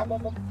 minutes, I'll be back.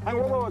 Hang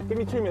on, give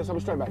me 2 minutes, I'll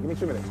be straight back. Give me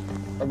 2 minutes.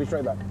 I'll be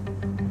straight back.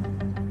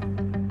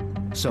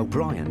 So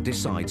Brian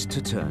decides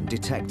to turn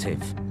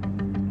detective.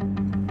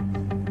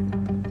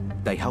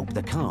 They hope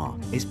the car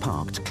is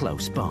parked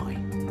close by.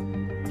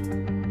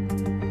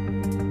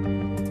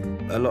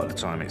 A lot of the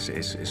time,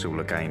 it's all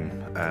a game,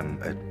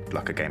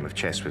 like a game of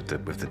chess with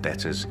the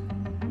debtors.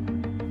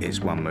 It's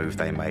one move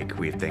they make,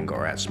 we've then got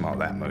to outsmart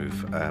that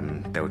move.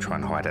 They'll try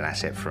and hide an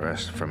asset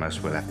from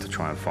us, we'll have to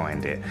try and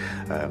find it.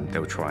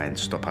 They'll try and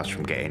stop us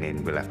from getting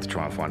in, we'll have to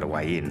try and find a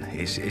way in.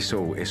 It's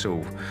all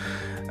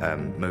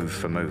move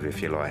for move,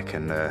 if you like,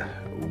 and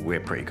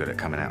we're pretty good at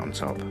coming out on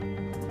top.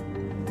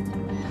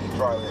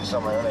 Driving it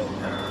somewhere, isn't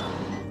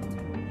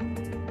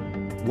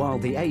it? While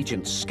the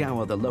agents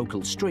scour the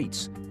local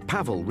streets,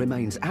 Pavel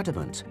remains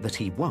adamant that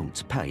he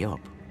won't pay up.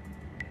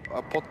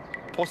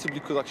 Possibly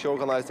could actually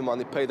organise the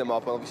money, pay them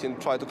up, and obviously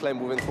try to claim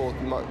within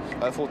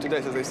 14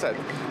 days, as they said.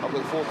 I've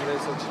got 14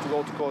 days to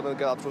go to court and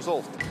get that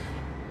resolved.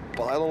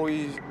 But I don't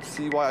really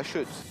see why I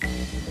should.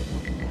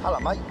 Hello,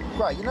 mate.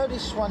 Great, you know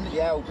this one,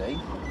 the Audi?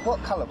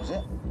 What colour was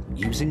it?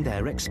 Using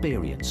their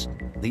experience,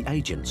 the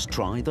agents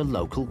try the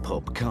local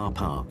pub car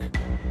park.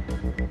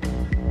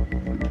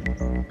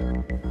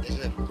 There's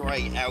a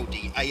grey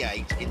Audi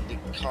A8 in the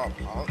car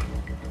park,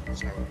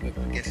 so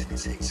I'm guessing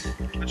it's his.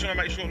 I'm trying to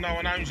make sure no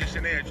one owns this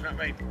in here, do you know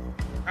what I mean?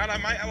 Hello,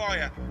 mate, how are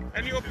you?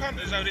 Any of your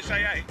punters own this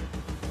A8?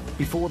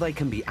 Before they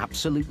can be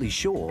absolutely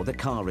sure the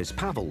car is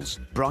Pavel's,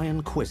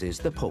 Brian quizzes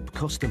the pub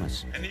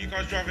customers. Any of you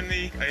guys driving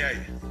the A8?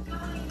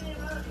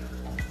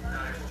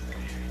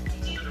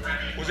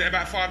 Was it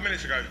about 5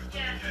 minutes ago?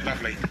 Yeah.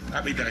 Lovely.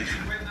 Happy days.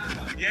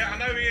 Yeah, I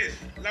know he is.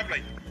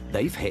 Lovely.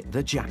 They've hit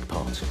the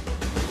jackpot.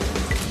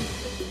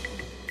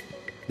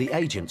 The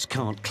agents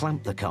can't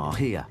clamp the car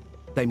here.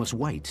 They must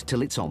wait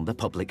till it's on the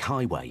public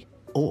highway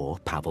or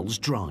Pavel's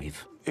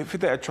drive. If the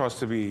debtor tries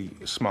to be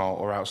smart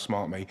or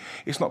outsmart me,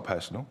 it's not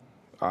personal.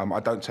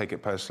 I don't take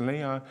it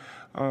personally.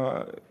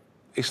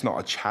 It's not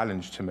a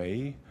challenge to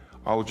me.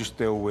 I'll just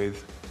deal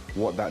with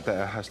what that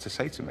debtor has to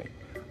say to me.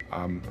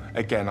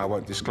 Again, I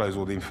won't disclose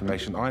all the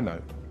information I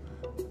know.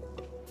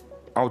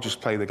 I'll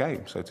just play the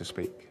game, so to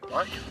speak. What?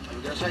 Are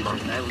we going to say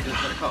something now? We're going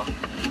to get a car?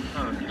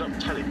 No, you don't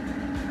tell him.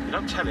 You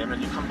don't tell him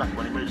and you come back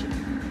when he moves it.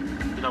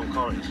 You know what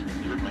car it is.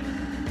 You with me?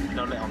 You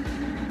don't let on.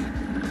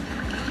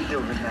 You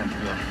deal with it now,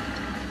 yeah.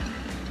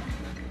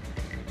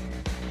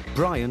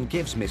 Brian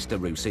gives Mr.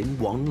 Rusin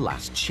one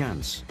last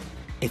chance.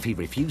 If he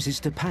refuses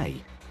to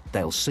pay,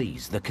 they'll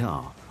seize the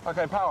car.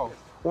 OK, pal,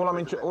 all I'm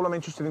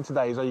interested in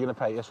today is, are you going to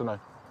pay, yes or no?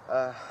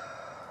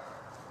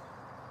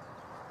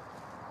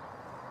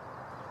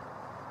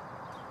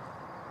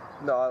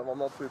 No, I'm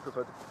not really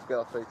prepared to get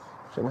that paid.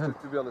 Shake my hand.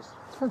 To be honest.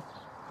 It's fine.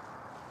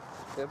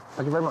 Yeah.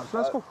 Thank you very much.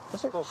 No, that's cool.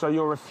 That's it. Cool. So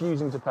you're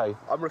refusing to pay?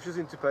 I'm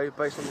refusing to pay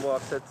based on what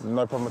I've said.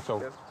 No problem at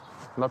all. Yeah.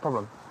 No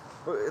problem.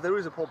 But there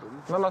is a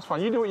problem. No, that's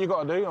fine. You do what you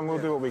got to do, and we'll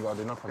do what we got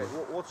to do. No problem.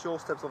 Okay, what's your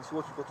steps? Obviously,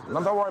 what you've got to do.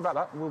 No, don't worry about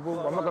that.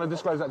 I'm not going to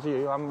disclose that to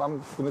you. I'm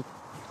going to...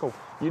 Cool.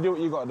 You do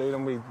what you got to do,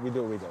 then we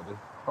do what we got to do.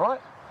 All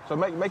right? So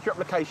make your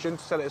application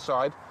to set it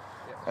aside,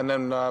 and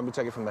then we'll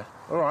take it from there.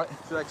 All right?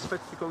 Should I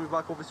expect you to come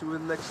back, obviously,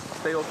 within the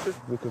next day or two?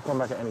 We could come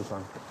back at any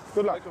time.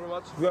 Good luck. Thank you very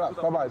much. Good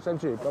luck. Bye-bye. Same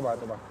to you. Bye-bye.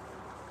 Bye-bye.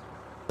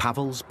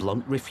 Pavel's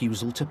blunt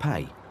refusal to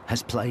pay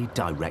has played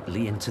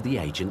directly into the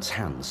agent's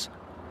hands.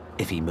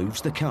 If he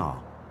moves the car,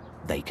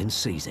 they can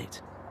seize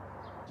it.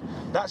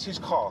 That's his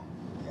car?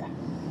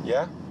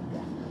 Yeah.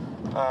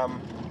 Yeah?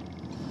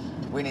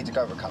 We need to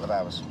go for a couple of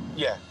hours.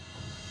 Yeah.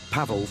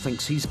 Pavel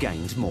thinks he's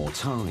gained more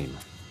time.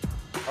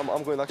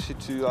 I'm going actually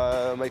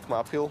to make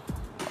my appeal.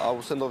 I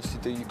will send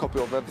obviously the copy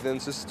of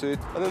evidences to it,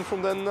 and then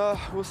from then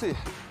we'll see.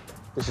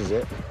 This is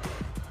it.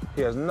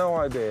 He has no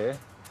idea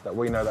that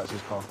we know that's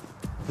his car.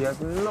 He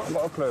has not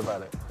got a clue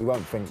about it. He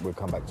won't think we'll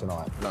come back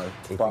tonight. No.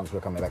 He thinks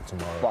we're coming back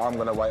tomorrow. But I'm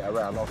going to wait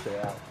around, I'll see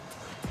it out.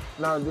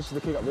 No, this is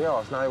the kick up the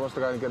arse. Now he wants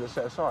to go and get it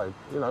set aside.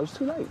 You know, it's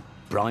too late.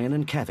 Brian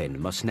and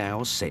Kevin must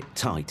now sit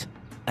tight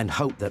and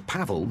hope that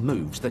Pavel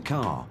moves the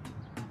car.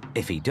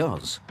 If he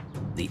does,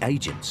 the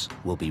agents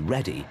will be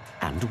ready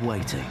and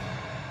waiting.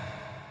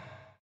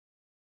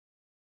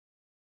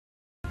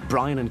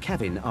 Brian and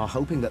Kevin are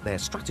hoping that their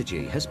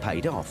strategy has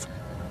paid off.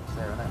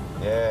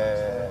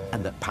 Yeah.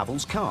 And that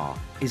Pavel's car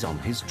is on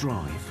his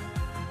drive.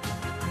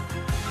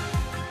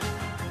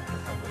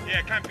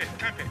 Yeah, clamp it.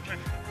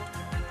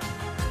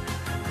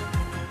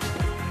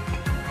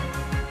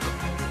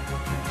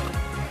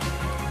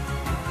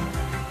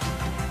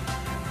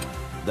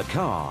 The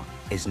car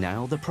is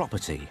now the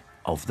property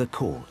of the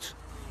court.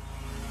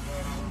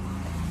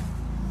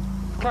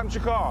 Clamp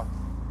your car.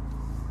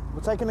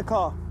 We're taking the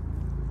car.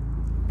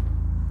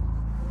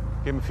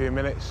 Give him a few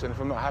minutes, and if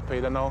I'm not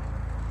happy, then I'll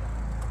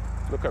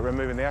look at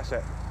removing the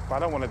asset. But I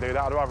don't want to do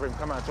that. I'd rather him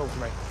come out and talk to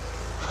me.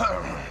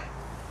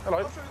 Hello.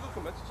 I'll show you the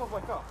documents. It's off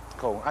my car.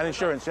 Cool. And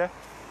insurance, yeah?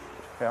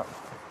 Yeah.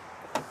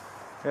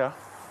 Yeah.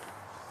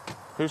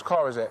 Whose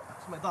car is it?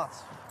 It's my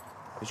dad's.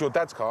 It's your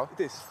dad's car?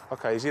 It is.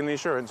 OK, is he in the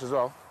insurance as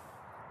well?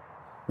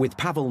 With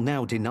Pavel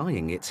now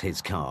denying it's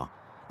his car,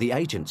 the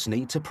agents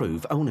need to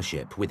prove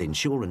ownership with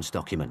insurance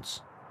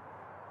documents.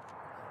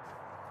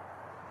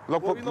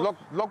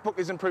 Logbook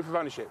isn't proof of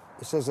ownership.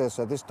 It says there,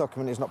 sir, this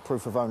document is not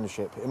proof of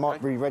ownership. It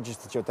might be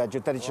registered to your dad.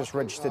 Your dad is just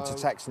registered to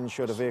tax and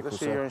insure the vehicle, Let's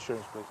see sir. your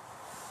insurance, please.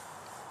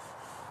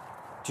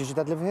 Does your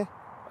dad live here?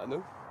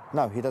 No.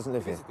 No, he doesn't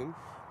live here. Visiting.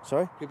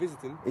 Sorry? You're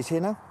visiting. He's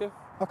here now? Yeah.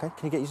 OK,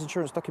 can you get his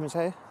insurance documents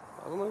here?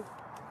 I don't know. Do you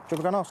want to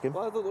go and ask him?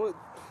 Well, I don't know.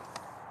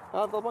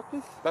 Have that back,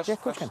 please? Yeah,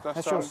 of course you can.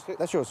 That's yours.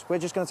 That's yours. We're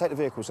just going to take the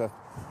vehicle, sir.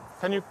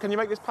 Can you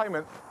make this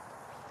payment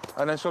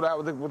and then sort it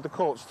out with the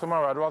courts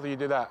tomorrow? I'd rather you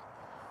do that.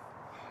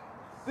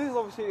 This is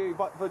obviously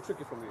very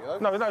tricky for me, you know?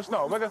 No, it's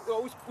not. We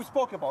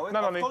spoke about it.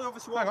 No, hang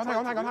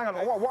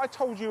on. What I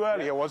told you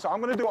earlier was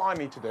I'm going to do what I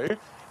need to do,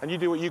 and you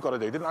do what you got to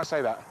do. Didn't I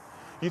say that?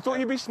 You thought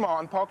you'd be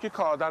smart and park your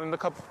car down in the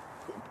pub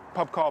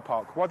car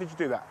park. Why did you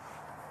do that?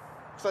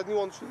 Because I didn't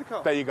want to see the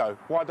car. There you go.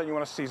 Why don't you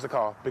want to seize the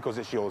car? Because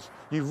it's yours.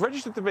 You've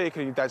registered the vehicle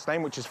in your dad's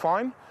name, which is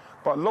fine,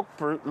 but the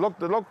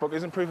logbook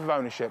isn't proof of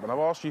ownership, and I've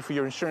asked you for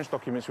your insurance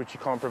documents, which you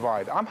can't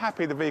provide. I'm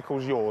happy the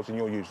vehicle's yours and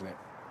you're using it,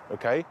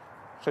 OK?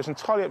 So it's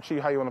entirely up to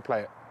you how you want to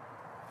play it.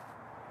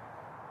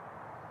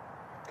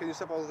 Can you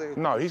step out of there?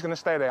 No, he's going to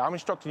stay there. I'm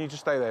instructing you to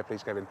stay there,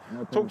 please, Kevin.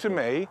 No Talk to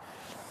me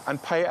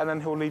and pay it, and then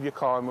he'll leave your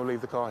car and we'll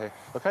leave the car here,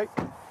 OK?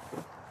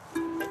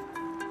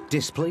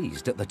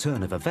 Displeased at the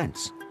turn of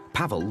events,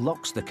 Pavel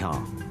locks the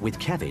car, with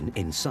Kevin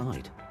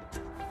inside.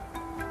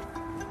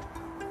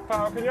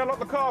 Pavel, can you unlock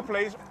the car,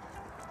 please?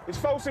 It's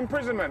false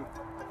imprisonment.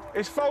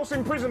 It's false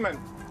imprisonment.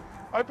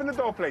 Open the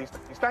door, please.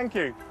 Thank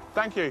you.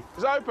 Thank you.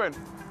 It's open.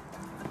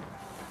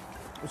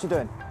 What's he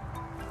doing?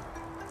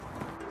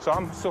 So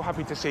I'm still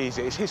happy to seize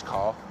it. It's his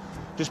car.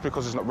 Just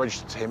because it's not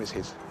registered to him, it's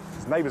his.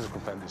 His neighbours have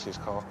confirmed it's his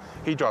car.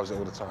 He drives it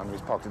all the time.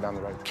 He's parked it down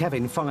the road.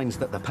 Kevin finds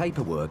that the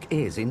paperwork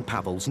is in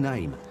Pavel's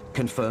name,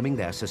 confirming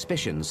their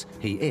suspicions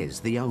he is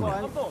the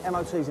owner.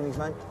 MOT's in his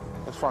name.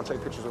 That's fine.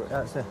 Take pictures of it.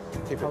 That's it.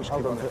 Keep it.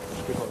 Keep on it.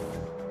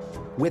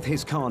 With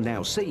his car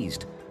now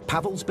seized,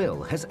 Pavel's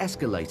bill has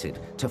escalated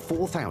to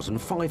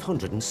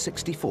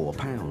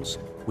 £4,564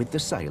 with the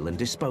sale and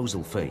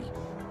disposal fee.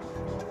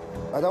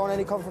 I don't want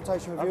any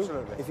confrontation with you.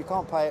 Absolutely. If you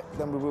can't pay it,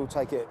 then we will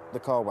take the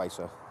car away,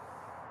 sir.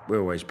 We're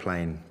always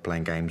playing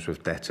games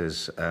with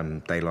debtors.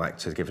 They like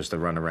to give us the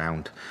run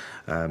around.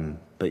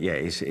 But yeah,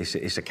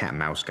 it's a cat and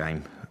mouse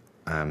game,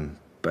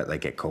 but they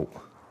get caught.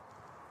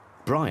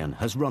 Brian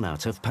has run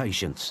out of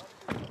patience.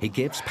 He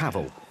gives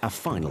Pavel a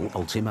final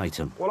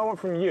ultimatum. What I want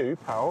from you,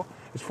 pal,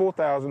 is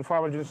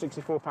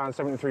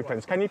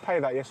 £4,564.73. Can you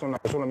pay that, yes or no?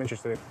 That's all I'm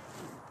interested in.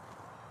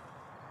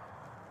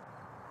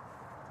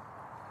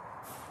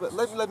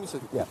 Let me say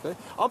it. Yeah. Okay?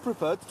 I'm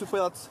prepared to pay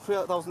that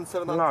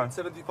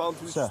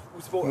 £3,770 Sir,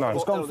 we spoke no.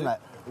 It's gone earlier. from that.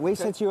 We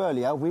said to you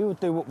earlier, we will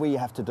do what we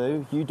have to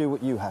do, you do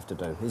what you have to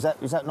do. Is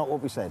that not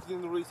what we said? You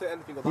didn't really say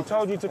anything about We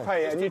told you to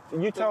pay it,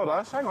 and you told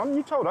us, hang on,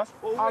 you told us,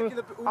 I'm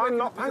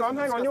not, hang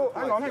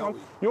on,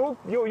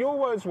 your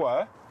words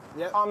were,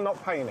 I'm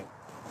not paying it.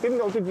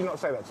 Didn't or did you not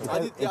say that to me? I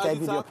did, yeah, I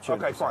did that.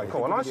 Okay, fine,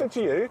 cool. And I said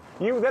to you,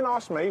 you then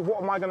asked me,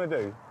 what am I going to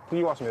do? Did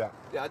you ask me that?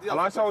 Yeah, I did. And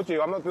I told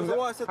you, I'm not going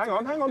to... Hang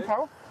on,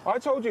 pal. I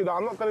told you that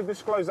I'm not going to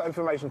disclose that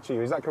information to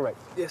you. Is that correct?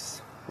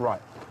 Yes.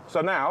 Right.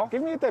 So now,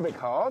 give me a debit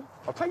card,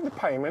 I'll take the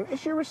payment,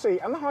 issue a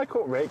receipt and the High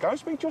Court writ, go and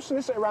speak to your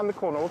solicitor around the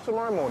corner or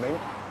tomorrow morning,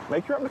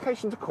 make your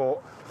application to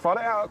court, fight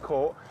it out at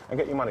court and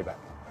get your money back.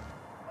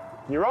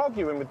 You're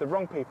arguing with the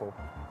wrong people.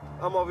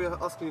 I'm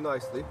asking you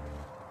nicely.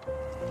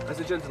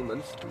 As a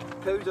gentleman,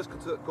 can we just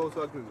go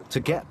to agreement? To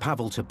get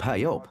Pavel to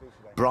pay up,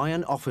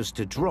 Brian offers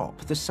to drop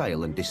the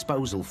sale and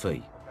disposal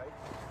fee.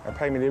 And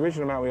pay me the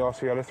original amount we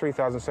asked you,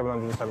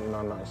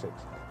 $3,779.96.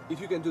 If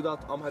you can do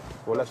that, I'm happy.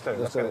 Well, let's do it.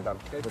 Let's get it done.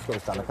 Let's get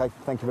it done, OK?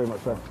 Thank you very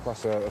much, sir.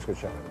 That's a good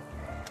show.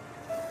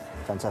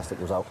 Fantastic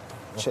result.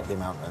 Check the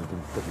amount and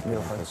put your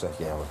bill on.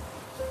 Yeah, well.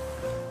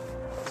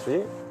 That's for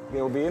you.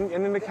 It'll be in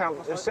an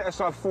account. Set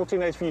aside 14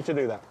 days for you to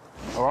do that.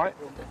 All right?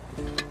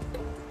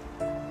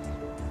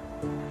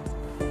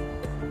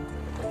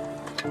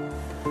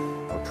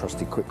 Our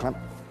trusty quick clamp.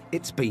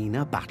 It's been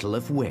a battle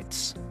of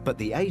wits, but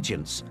the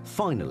agents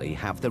finally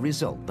have the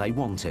result they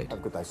wanted. Have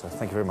a good day, sir.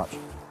 Thank you very much.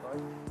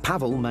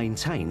 Pavel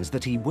maintains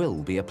that he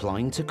will be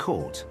applying to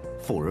court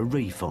for a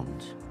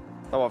refund.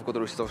 Now I've got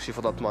the receipt obviously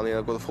for that money.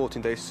 I've got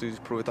 14 days to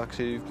prove it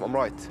actually I'm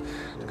right,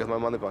 to get my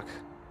money back.